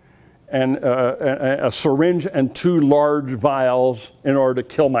morphine and a syringe and 2 large vials in order to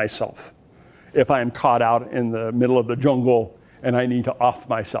kill myself if I am caught out in the middle of the jungle and I need to off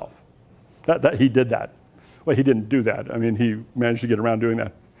myself. That he did that. Well, he didn't do that. I mean, he managed to get around doing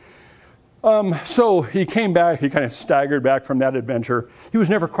that. So he came back. He kind of staggered back from that adventure. He was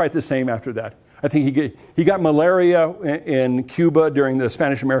never quite the same after that. I think he got malaria in Cuba during the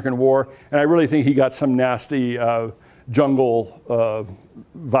Spanish-American War, and I really think he got some nasty jungle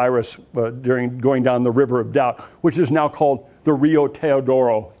virus during going down the River of Doubt, which is now called the Rio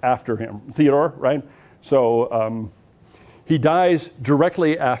Teodoro after him. Theodore, right? So he dies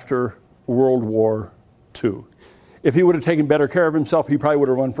directly after World War II. If he would have taken better care of himself, he probably would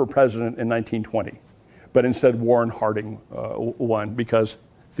have run for president in 1920. But instead, Warren Harding won because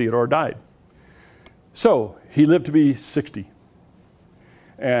Theodore died. So he lived to be 60.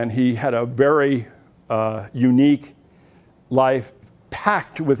 And he had a very unique life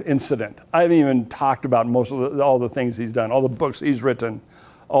packed with incident. I haven't even talked about all the things he's done, all the books he's written,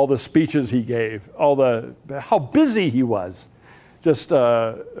 all the speeches he gave, how busy he was. Just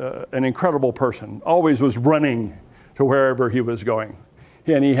an incredible person. Always was running to wherever he was going.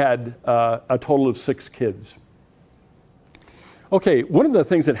 And he had a total of 6 kids. Okay, one of the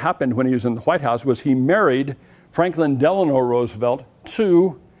things that happened when he was in the White House was he married Franklin Delano Roosevelt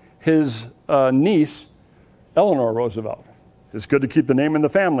to his niece, Eleanor Roosevelt. It's good to keep the name in the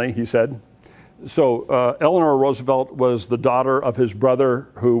family, he said. So Eleanor Roosevelt was the daughter of his brother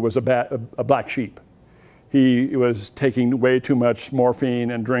who was a black sheep. He was taking way too much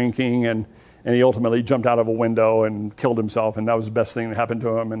morphine and drinking, and he ultimately jumped out of a window and killed himself, and that was the best thing that happened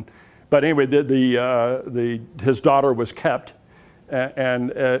to him. But anyway, his daughter was kept,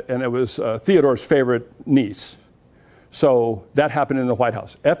 and it was Theodore's favorite niece. So that happened in the White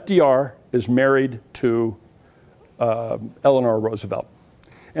House. FDR is married to Eleanor Roosevelt.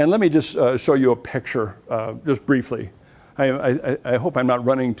 And let me just show you a picture, just briefly. I hope I'm not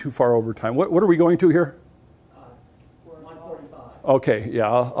running too far over time. What are we going to here? 1:45. Okay, yeah,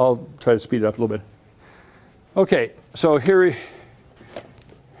 I'll try to speed it up a little bit. Okay, so here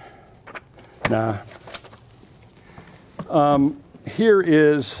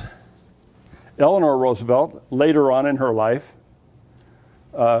is Eleanor Roosevelt later on in her life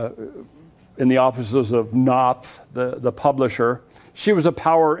in the offices of Knopf, the publisher. She was a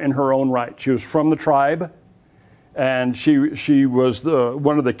power in her own right. She was from the tribe, and she was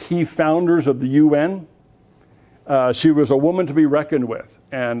one of the key founders of the UN. She was a woman to be reckoned with.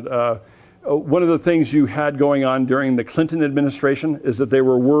 And one of the things you had going on during the Clinton administration is that they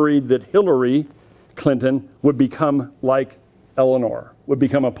were worried that Hillary Clinton would become like Eleanor, would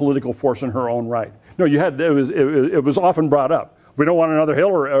become a political force in her own right. No, it was often brought up. We don't want another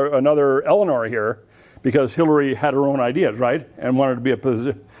Hillary or another Eleanor here, because Hillary had her own ideas, right? And wanted to be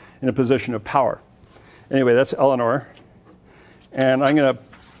in a position of power. Anyway, that's Eleanor. And I'm going to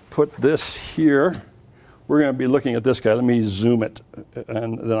put this here. We're going to be looking at this guy. Let me zoom it,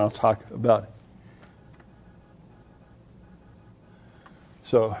 and then I'll talk about it.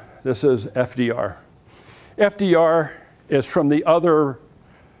 So this is FDR. FDR is from the other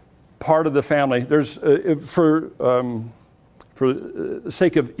part of the family. There's, for the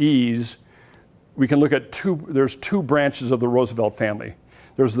sake of ease, we can look at there's 2 branches of the Roosevelt family.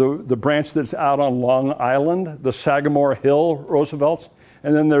 There's the branch that's out on Long Island, the Sagamore Hill Roosevelts,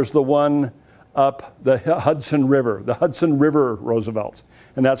 and then there's the one up the Hudson River Roosevelts,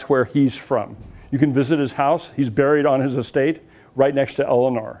 and that's where he's from. You can visit his house. He's buried on his estate right next to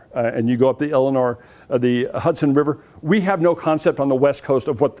Eleanor, and you go up the Hudson River. We have no concept on the West Coast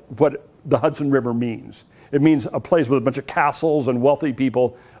of what the Hudson River means. It means a place with a bunch of castles and wealthy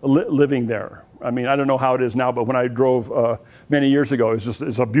people living there. I mean, I don't know how it is now, but when I drove many years ago,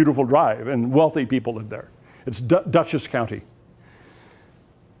 it's a beautiful drive, and wealthy people live there. It's Dutchess County.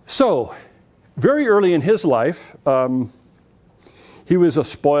 So, very early in his life, he was a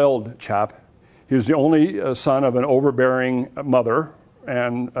spoiled chap. He was the only son of an overbearing mother,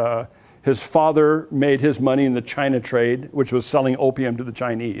 and his father made his money in the China trade, which was selling opium to the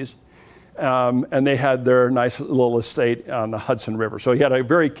Chinese. And they had their nice little estate on the Hudson River. So he had a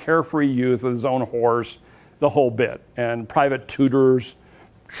very carefree youth with his own horse, the whole bit, and private tutors,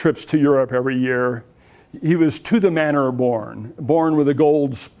 trips to Europe every year. He was to the manner born with a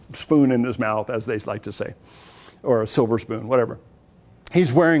gold spoon in his mouth, as they like to say, or a silver spoon, whatever.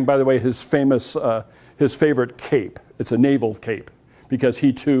 He's wearing, by the way, his favorite cape. It's a naval cape, because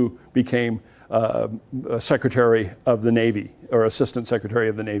he too became Secretary of the Navy, or Assistant Secretary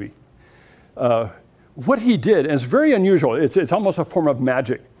of the Navy. What he did, and it's very unusual, it's almost a form of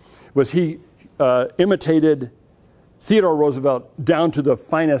magic, was he imitated Theodore Roosevelt down to the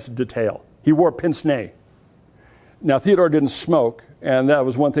finest detail. He wore pince-nez. Now, Theodore didn't smoke, and that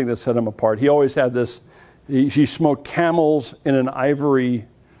was one thing that set him apart. He always had this, he smoked Camels in an ivory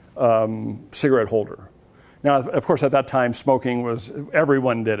cigarette holder. Now, of course, at that time, smoking was,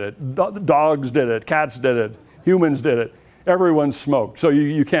 everyone did it. Dogs did it, cats did it, humans did it. Everyone smoked. So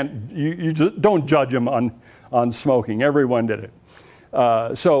you can't, you just don't judge him on smoking. Everyone did it.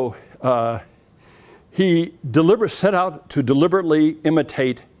 He set out to deliberately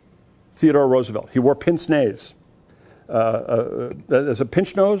imitate Theodore Roosevelt. He wore pince-nez. As a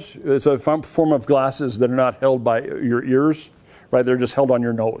pinch nose, it's a form of glasses that are not held by your ears, right? They're just held on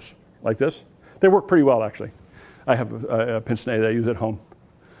your nose, like this. They work pretty well, actually. I have a pince-nez that I use at home.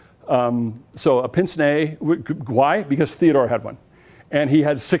 So a pince-nez, why? Because Theodore had one. And he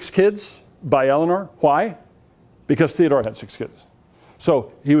had 6 kids by Eleanor. Why? Because Theodore had 6 kids.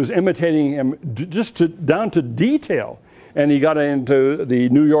 So he was imitating him down to detail. And he got into the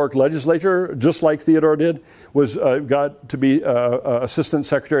New York legislature, just like Theodore did, got to be Assistant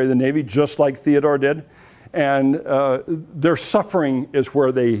Secretary of the Navy, just like Theodore did. And their suffering is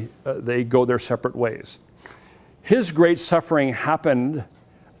where they go their separate ways. His great suffering happened,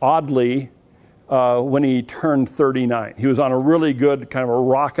 oddly, when he turned 39. He was on a really good kind of a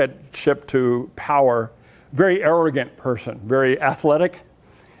rocket ship to power, very arrogant person, very athletic,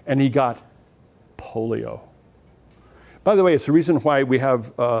 and he got polio. By the way, it's the reason why we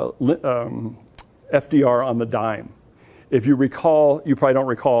have FDR on the dime. If you recall, you probably don't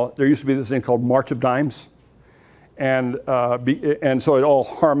recall, there used to be this thing called March of Dimes. And so it all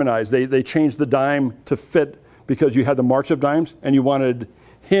harmonized. They changed the dime to fit because you had the March of Dimes, and you wanted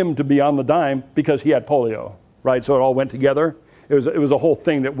him to be on the dime because he had polio, right? So it all went together. It was a whole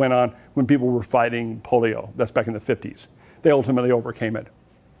thing that went on when people were fighting polio. That's back in the 50s. They ultimately overcame it.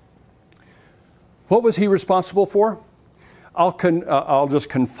 What was he responsible for? I'll just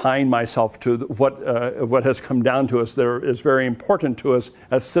confine myself to what has come down to us that is very important to us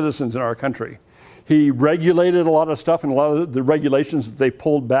as citizens in our country. He regulated a lot of stuff, and a lot of the regulations that they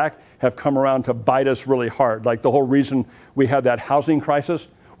pulled back have come around to bite us really hard. Like the whole reason we had that housing crisis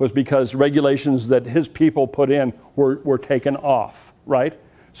was because regulations that his people put in were taken off, right?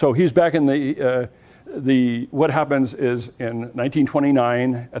 So he's back in what happens is in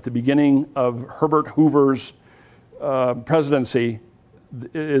 1929, at the beginning of Herbert Hoover's presidency,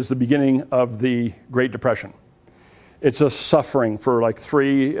 is the beginning of the Great Depression. It's a suffering for like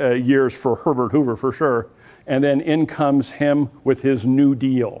 3 years for Herbert Hoover, for sure. And then in comes him with his New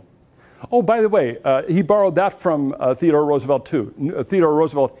Deal. Oh, by the way, he borrowed that from Theodore Roosevelt, too. Theodore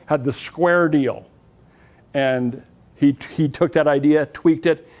Roosevelt had the square deal. And he took that idea, tweaked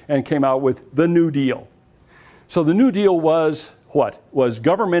it, and came out with the New Deal. So the New Deal was what? Was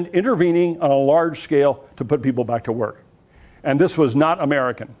government intervening on a large scale to put people back to work. And this was not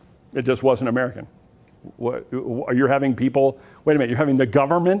American. It just wasn't American. You're having people, wait a minute, you're having the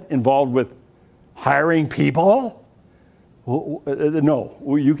government involved with hiring people?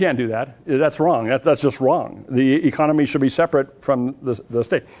 No, you can't do that. That's wrong. That's just wrong. The economy should be separate from the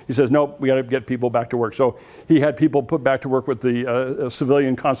state. He says, nope, we got to get people back to work. So he had people put back to work with the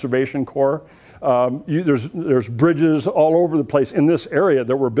Civilian Conservation Corps. There's bridges all over the place in this area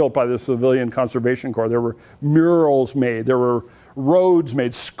that were built by the Civilian Conservation Corps. There were murals made. There were roads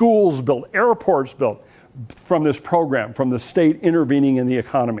made, schools built, airports built from this program, from the state intervening in the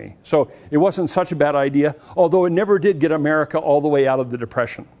economy. So it wasn't such a bad idea, although it never did get America all the way out of the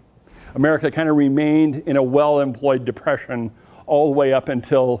Depression. America kind of remained in a well-employed depression all the way up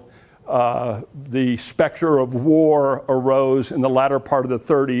until the specter of war arose in the latter part of the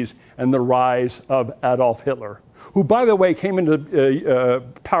 30s and the rise of Adolf Hitler, who, by the way, came into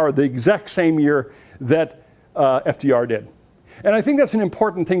power the exact same year that FDR did. And I think that's an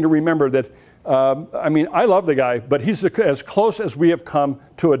important thing to remember that, I mean, I love the guy, but he's as close as we have come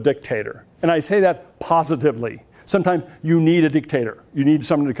to a dictator. And I say that positively. Sometimes you need a dictator. You need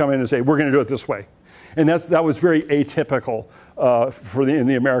someone to come in and say, we're going to do it this way. And that was very atypical in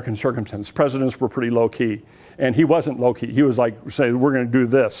the American circumstance. Presidents were pretty low-key. And he wasn't low-key. He was like saying, we're going to do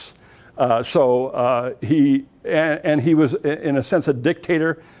this. He was, in a sense, a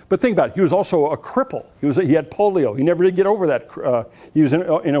dictator. But think about it, he was also a cripple. He had polio. He never did get over that. He was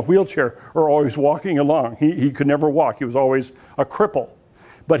in a wheelchair or always walking along. He could never walk. He was always a cripple.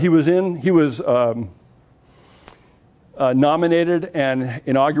 But he was nominated and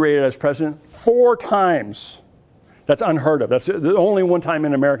inaugurated as president 4 times. That's unheard of. That's the only one time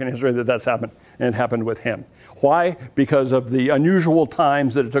in American history that that's happened, and it happened with him. Why? Because of the unusual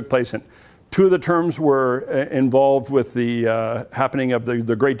times that it took place in. 2 of the terms were involved with the happening of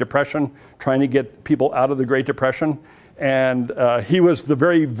the Great Depression, trying to get people out of the Great Depression. And he was the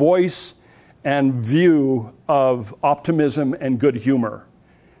very voice and view of optimism and good humor.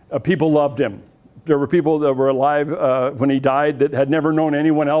 People loved him. There were people that were alive when he died that had never known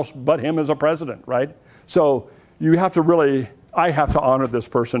anyone else but him as a president, right? So you have to really, I have to honor this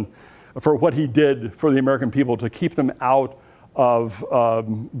person for what he did for the American people to keep them out of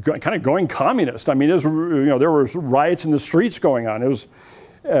kind of going communist. I mean, there was riots in the streets going on. It was,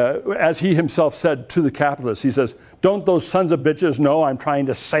 as he himself said to the capitalists, he says, "Don't those sons of bitches know I'm trying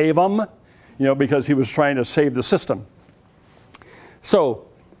to save them?" Because he was trying to save the system. So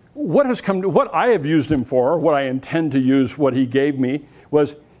what I have used him for, what I intend to use what he gave me,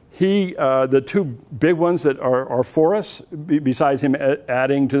 was the 2 big ones that are for us, besides him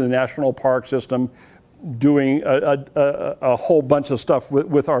adding to the national park system, doing a whole bunch of stuff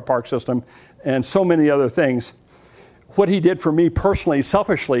with our park system, and so many other things. What he did for me personally,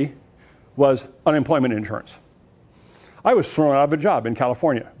 selfishly, was unemployment insurance. I was thrown out of a job in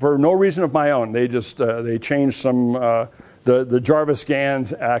California for no reason of my own. They just they changed some. The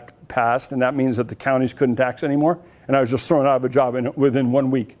Jarvis-Gans Act passed, and that means that the counties couldn't tax anymore, and I was just thrown out of a job within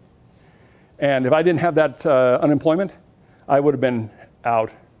 1 week. And if I didn't have that unemployment, I would have been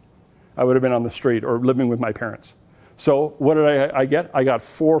out. I would have been on the street or living with my parents. So what did I get? I got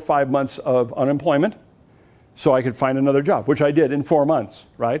 4 or 5 months of unemployment so I could find another job, which I did in 4 months,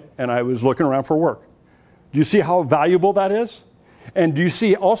 right? And I was looking around for work. Do you see how valuable that is? And do you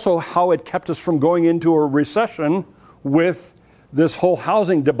see also how it kept us from going into a recession with this whole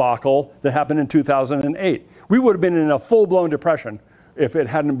housing debacle that happened in 2008? We would have been in a full-blown depression if it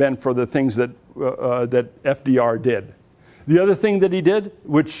hadn't been for the things that FDR did. The other thing that he did,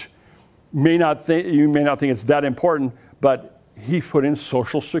 which you may not think it's that important, but he put in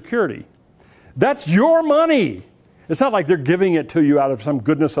Social Security. That's your money. It's not like they're giving it to you out of some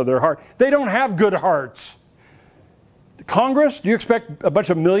goodness of their heart. They don't have good hearts. Congress, do you expect a bunch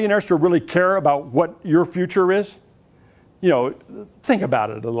of millionaires to really care about what your future is? Think about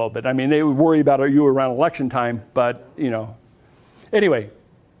it a little bit. I mean, they would worry about you around election time, but, Anyway,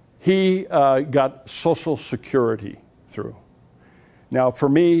 he got Social Security through. Now, for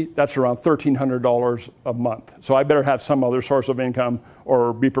me, that's around $1,300 a month. So I better have some other source of income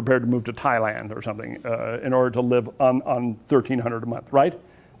or be prepared to move to Thailand or something in order to live on $1,300 a month, right?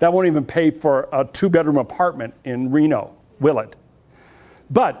 That won't even pay for a 2-bedroom apartment in Reno, will it?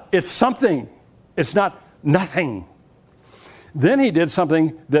 But it's something. It's not nothing. Then he did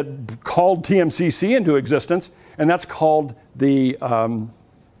something that called TMCC into existence, and that's called the,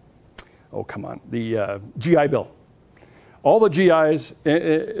 the GI Bill. All the GIs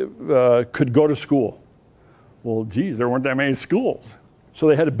could go to school. Well, geez, there weren't that many schools. So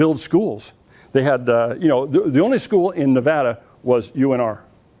they had to build schools. They had, the only school in Nevada was UNR.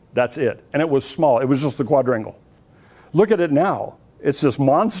 That's it. And it was small. It was just the quadrangle. Look at it now. It's this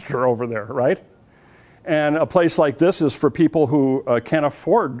monster over there, right? And a place like this is for people who can't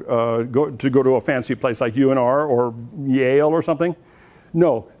afford to go to a fancy place like UNR or Yale or something.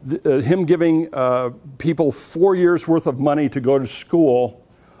 No, him giving people 4 years worth of money to go to school,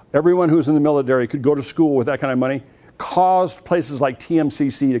 everyone who's in the military could go to school with that kind of money, caused places like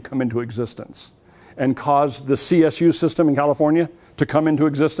TMCC to come into existence and caused the CSU system in California to come into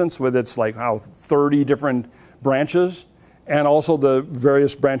existence with its 30 different branches, and also the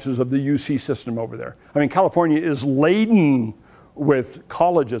various branches of the UC system over there. I mean, California is laden with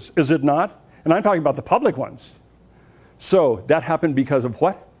colleges, is it not? And I'm talking about the public ones. So that happened because of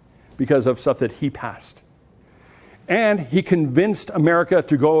what? Because of stuff that he passed. And he convinced America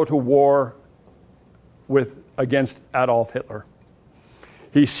to go to war against Adolf Hitler.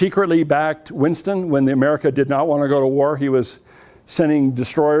 He secretly backed Winston when America did not want to go to war. He was sending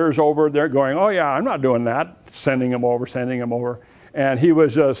destroyers over there going, oh yeah, I'm not doing that. Sending them over. And he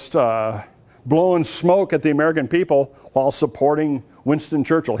was just blowing smoke at the American people while supporting Winston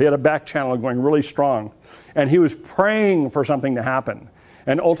Churchill. He had a back channel going really strong. And he was praying for something to happen.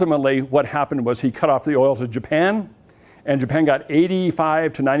 And ultimately what happened was he cut off the oil to Japan, and Japan got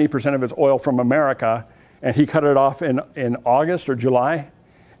 85 to 90% of its oil from America, and he cut it off in August or July.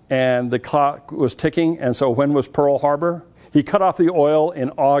 and the clock was ticking. And so when was Pearl Harbor? He cut off the oil in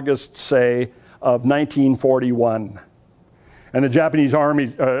August, say, of 1941. And the Japanese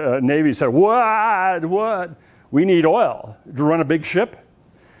Army, Navy said, what? We need oil to run a big ship.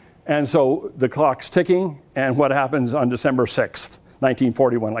 And so the clock's ticking, and what happens on December 6th,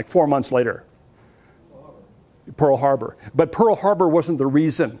 1941, like 4 months later? Pearl Harbor. But Pearl Harbor wasn't the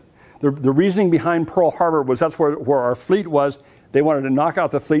reason. The reasoning behind Pearl Harbor was that's where our fleet was. They wanted to knock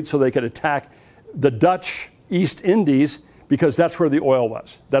out the fleet so they could attack the Dutch East Indies, because that's where the oil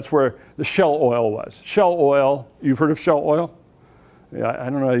was. That's where the Shell oil was. Shell oil, you've heard of Shell oil? Yeah, I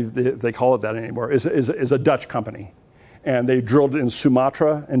don't know if they call it that anymore, is a Dutch company. And they drilled in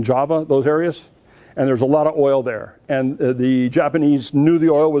Sumatra and Java, those areas. And there's a lot of oil there. And the Japanese knew the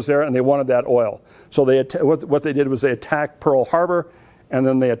oil was there, and they wanted that oil. So what they did was they attacked Pearl Harbor, and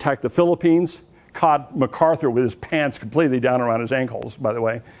then they attacked the Philippines, caught MacArthur with his pants completely down around his ankles, by the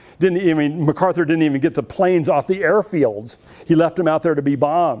way. MacArthur didn't even get the planes off the airfields. He left them out there to be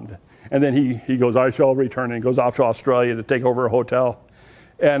bombed. And then he goes, I shall return, and he goes off to Australia to take over a hotel.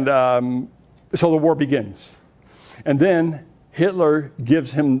 And so the war begins. And then Hitler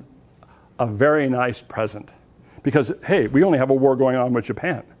gives him a very nice present. Because, hey, we only have a war going on with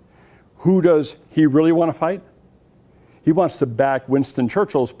Japan. Who does he really want to fight? He wants to back Winston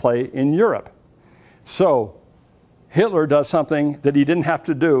Churchill's play in Europe. So Hitler does something that he didn't have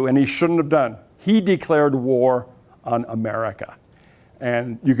to do, and he shouldn't have done. He declared war on America.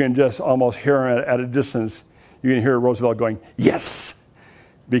 And you can just almost hear him at a distance. You can hear Roosevelt going, yes!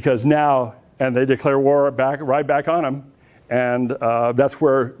 Because now, and they declare war right back on him. And that's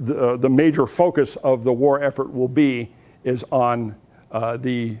where the major focus of the war effort will be, is on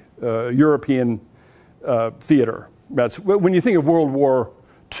the European theater. That's when you think of World War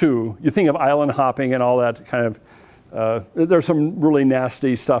II, you think of island hopping and all that kind of. There's some really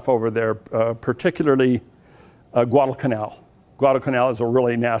nasty stuff over there, particularly Guadalcanal. Guadalcanal is a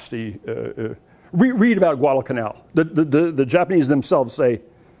really nasty. Read about Guadalcanal. The Japanese themselves say,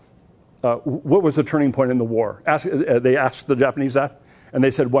 what was the turning point in the war? They asked the Japanese that, and they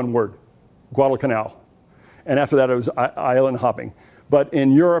said one word, Guadalcanal. And after that, it was island hopping. But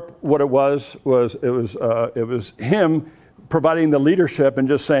in Europe, what it was him providing the leadership and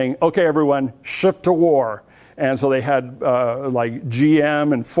just saying, okay, everyone, shift to war. And so they had like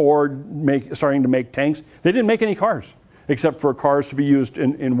GM and Ford starting to make tanks. They didn't make any cars, except for cars to be used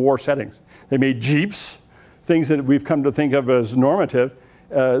in war settings. They made Jeeps, things that we've come to think of as normative.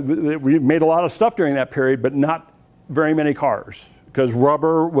 We made a lot of stuff during that period, but not very many cars, because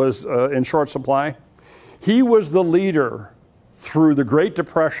rubber was in short supply. He was the leader through the Great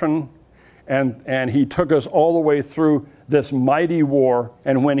Depression, and he took us all the way through this mighty war.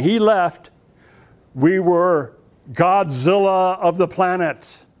 And when he left, we were Godzilla of the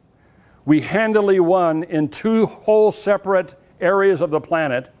planet. We handily won in two whole separate areas of the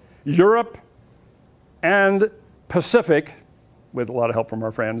planet, Europe and Pacific, with a lot of help from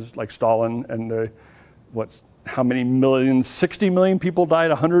our friends like Stalin and how many millions? 60 million people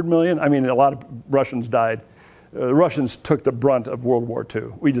died, 100 million? I mean, a lot of Russians died. The Russians took the brunt of World War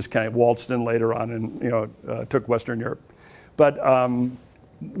II. We just kind of waltzed in later on and took Western Europe. But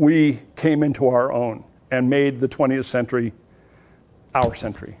we came into our own and made the 20th century our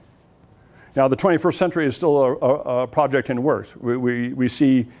century. Now, the 21st century is still a project in works. We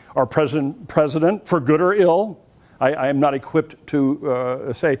see our president, for good or ill, I am not equipped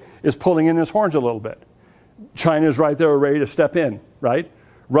to say, is pulling in his horns a little bit. China's right there ready to step in, right?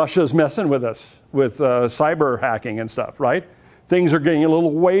 Russia's messing with us with cyber hacking and stuff, right? Things are getting a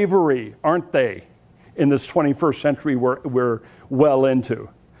little wavery, aren't they? In this 21st century we're well into.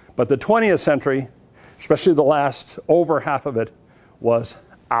 But the 20th century, especially the last over half of it, was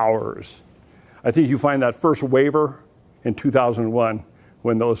ours. I think you find that first waver in 2001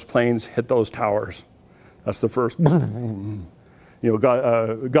 when those planes hit those towers. That's the first. Godzilla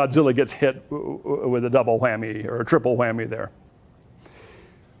gets hit with a double whammy or a triple whammy there.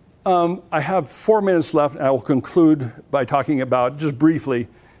 I have 4 minutes left, and I will conclude by talking about, just briefly,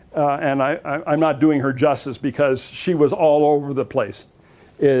 and I'm not doing her justice because she was all over the place,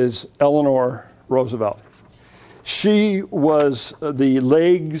 is Eleanor Roosevelt. She was the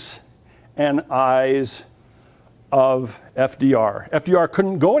legs and eyes of FDR. FDR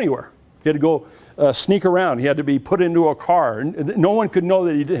couldn't go anywhere. He had to go sneak around. He had to be put into a car. No one could know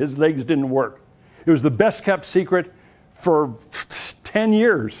that his legs didn't work. It was the best kept secret for 10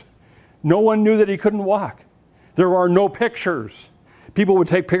 years. No one knew that he couldn't walk. There are no pictures. People would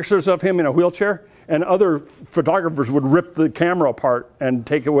take pictures of him in a wheelchair, and other photographers would rip the camera apart and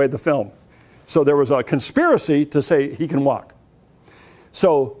take away the film. So there was a conspiracy to say he can walk.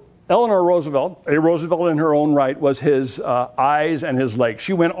 So Eleanor Roosevelt, a Roosevelt in her own right, was his eyes and his legs.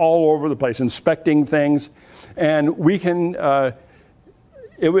 She went all over the place inspecting things. And we can,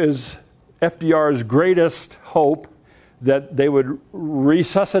 it was FDR's greatest hope that they would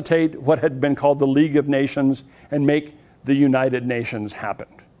resuscitate what had been called the League of Nations and make the United Nations happen.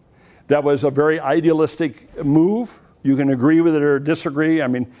 That was a very idealistic move. You can agree with it or disagree. I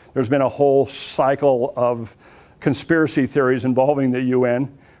mean, there's been a whole cycle of conspiracy theories involving the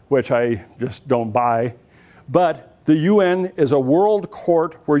UN, which I just don't buy. But the UN is a world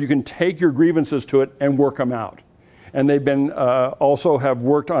court where you can take your grievances to it and work them out. And they've been also have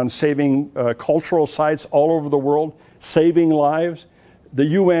worked on saving cultural sites all over the world, saving lives. The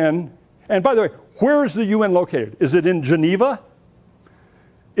UN, and by the way, where is the UN located? Is it in Geneva?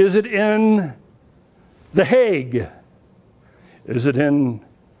 Is it in The Hague? Is it in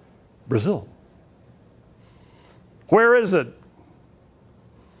Brazil? Where is it?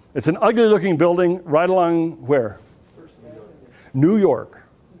 It's an ugly looking building right along where? New York.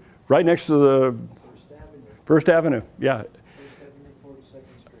 Right next to the First Avenue. Yeah. First Avenue,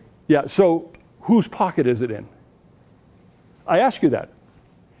 42nd Street. Yeah, so whose pocket is it in? I ask you that.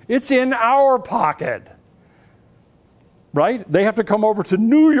 It's in our pocket. Right? They have to come over to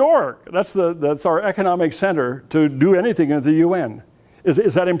New York. That's our economic center to do anything at the UN.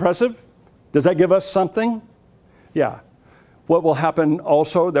 Is that impressive? Does that give us something? Yeah. What will happen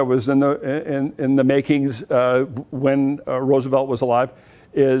also, that was in the makings when Roosevelt was alive,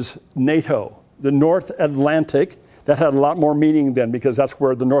 is NATO, the North Atlantic. That had a lot more meaning then, because that's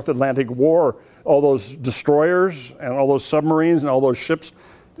where the North Atlantic War, all those destroyers and all those submarines and all those ships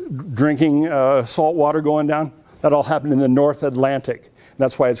drinking salt water going down, that all happened in the North Atlantic.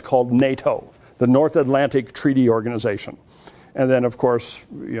 That's why it's called NATO, the North Atlantic Treaty Organization. And then, of course,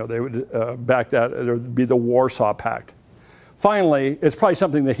 they would back that, there would be the Warsaw Pact. Finally, it's probably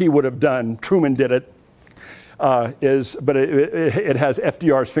something that he would have done. Truman did it, but it has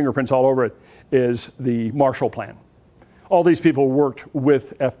FDR's fingerprints all over it, is the Marshall Plan. All these people worked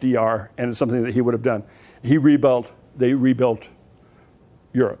with FDR, and it's something that he would have done. They rebuilt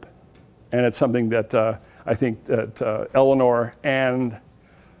Europe. And it's something that I think that Eleanor and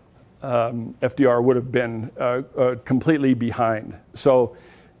FDR would have been completely behind. So,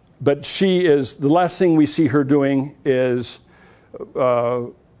 but she is, the last thing we see her doing is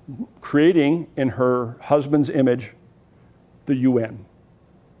creating in her husband's image the UN.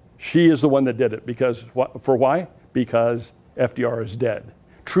 She is the one that did it because, for why? Because FDR is dead.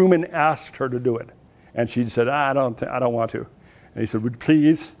 Truman asked her to do it, and she said, I don't want to. And he said, would you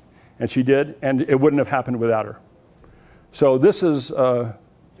please? And she did, and it wouldn't have happened without her. So this is Declaration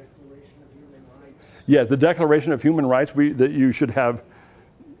of Human Rights. Yeah, the Declaration of Human Rights. That you should have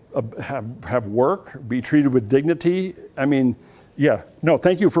work, be treated with dignity. I mean, yeah. No,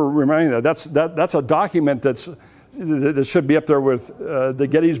 thank you for reminding that. That's a document that should be up there with the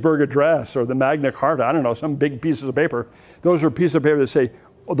Gettysburg Address or the Magna Carta. I don't know, some big pieces of paper. Those are pieces of paper that say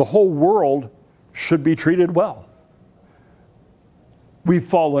the whole world should be treated well. We've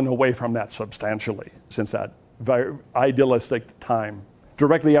fallen away from that substantially since that very idealistic time.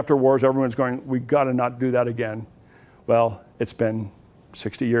 Directly after wars, everyone's going, we've got to not do that again. Well, it's been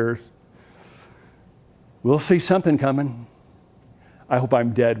 60 years. We'll see something coming. I hope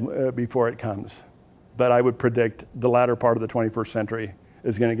I'm dead before it comes. But I would predict the latter part of the 21st century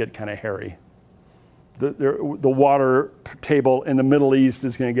is going to get kind of hairy. The water table in the Middle East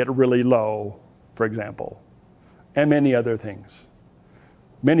is going to get really low, for example, and many other things.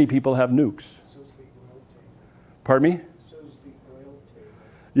 Many people have nukes. So's the oil table. Pardon me? So's the oil table.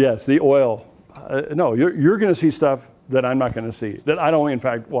 Yes, the oil. No, you're going to see stuff that I'm not going to see, that I don't, in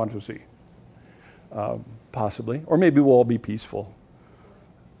fact, want to see. Possibly. Or maybe we'll all be peaceful.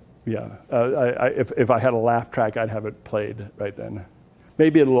 Yeah. If I had a laugh track, I'd have it played right then.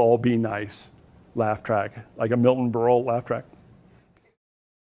 Maybe it'll all be nice. Laugh track, like a Milton Berle laugh track.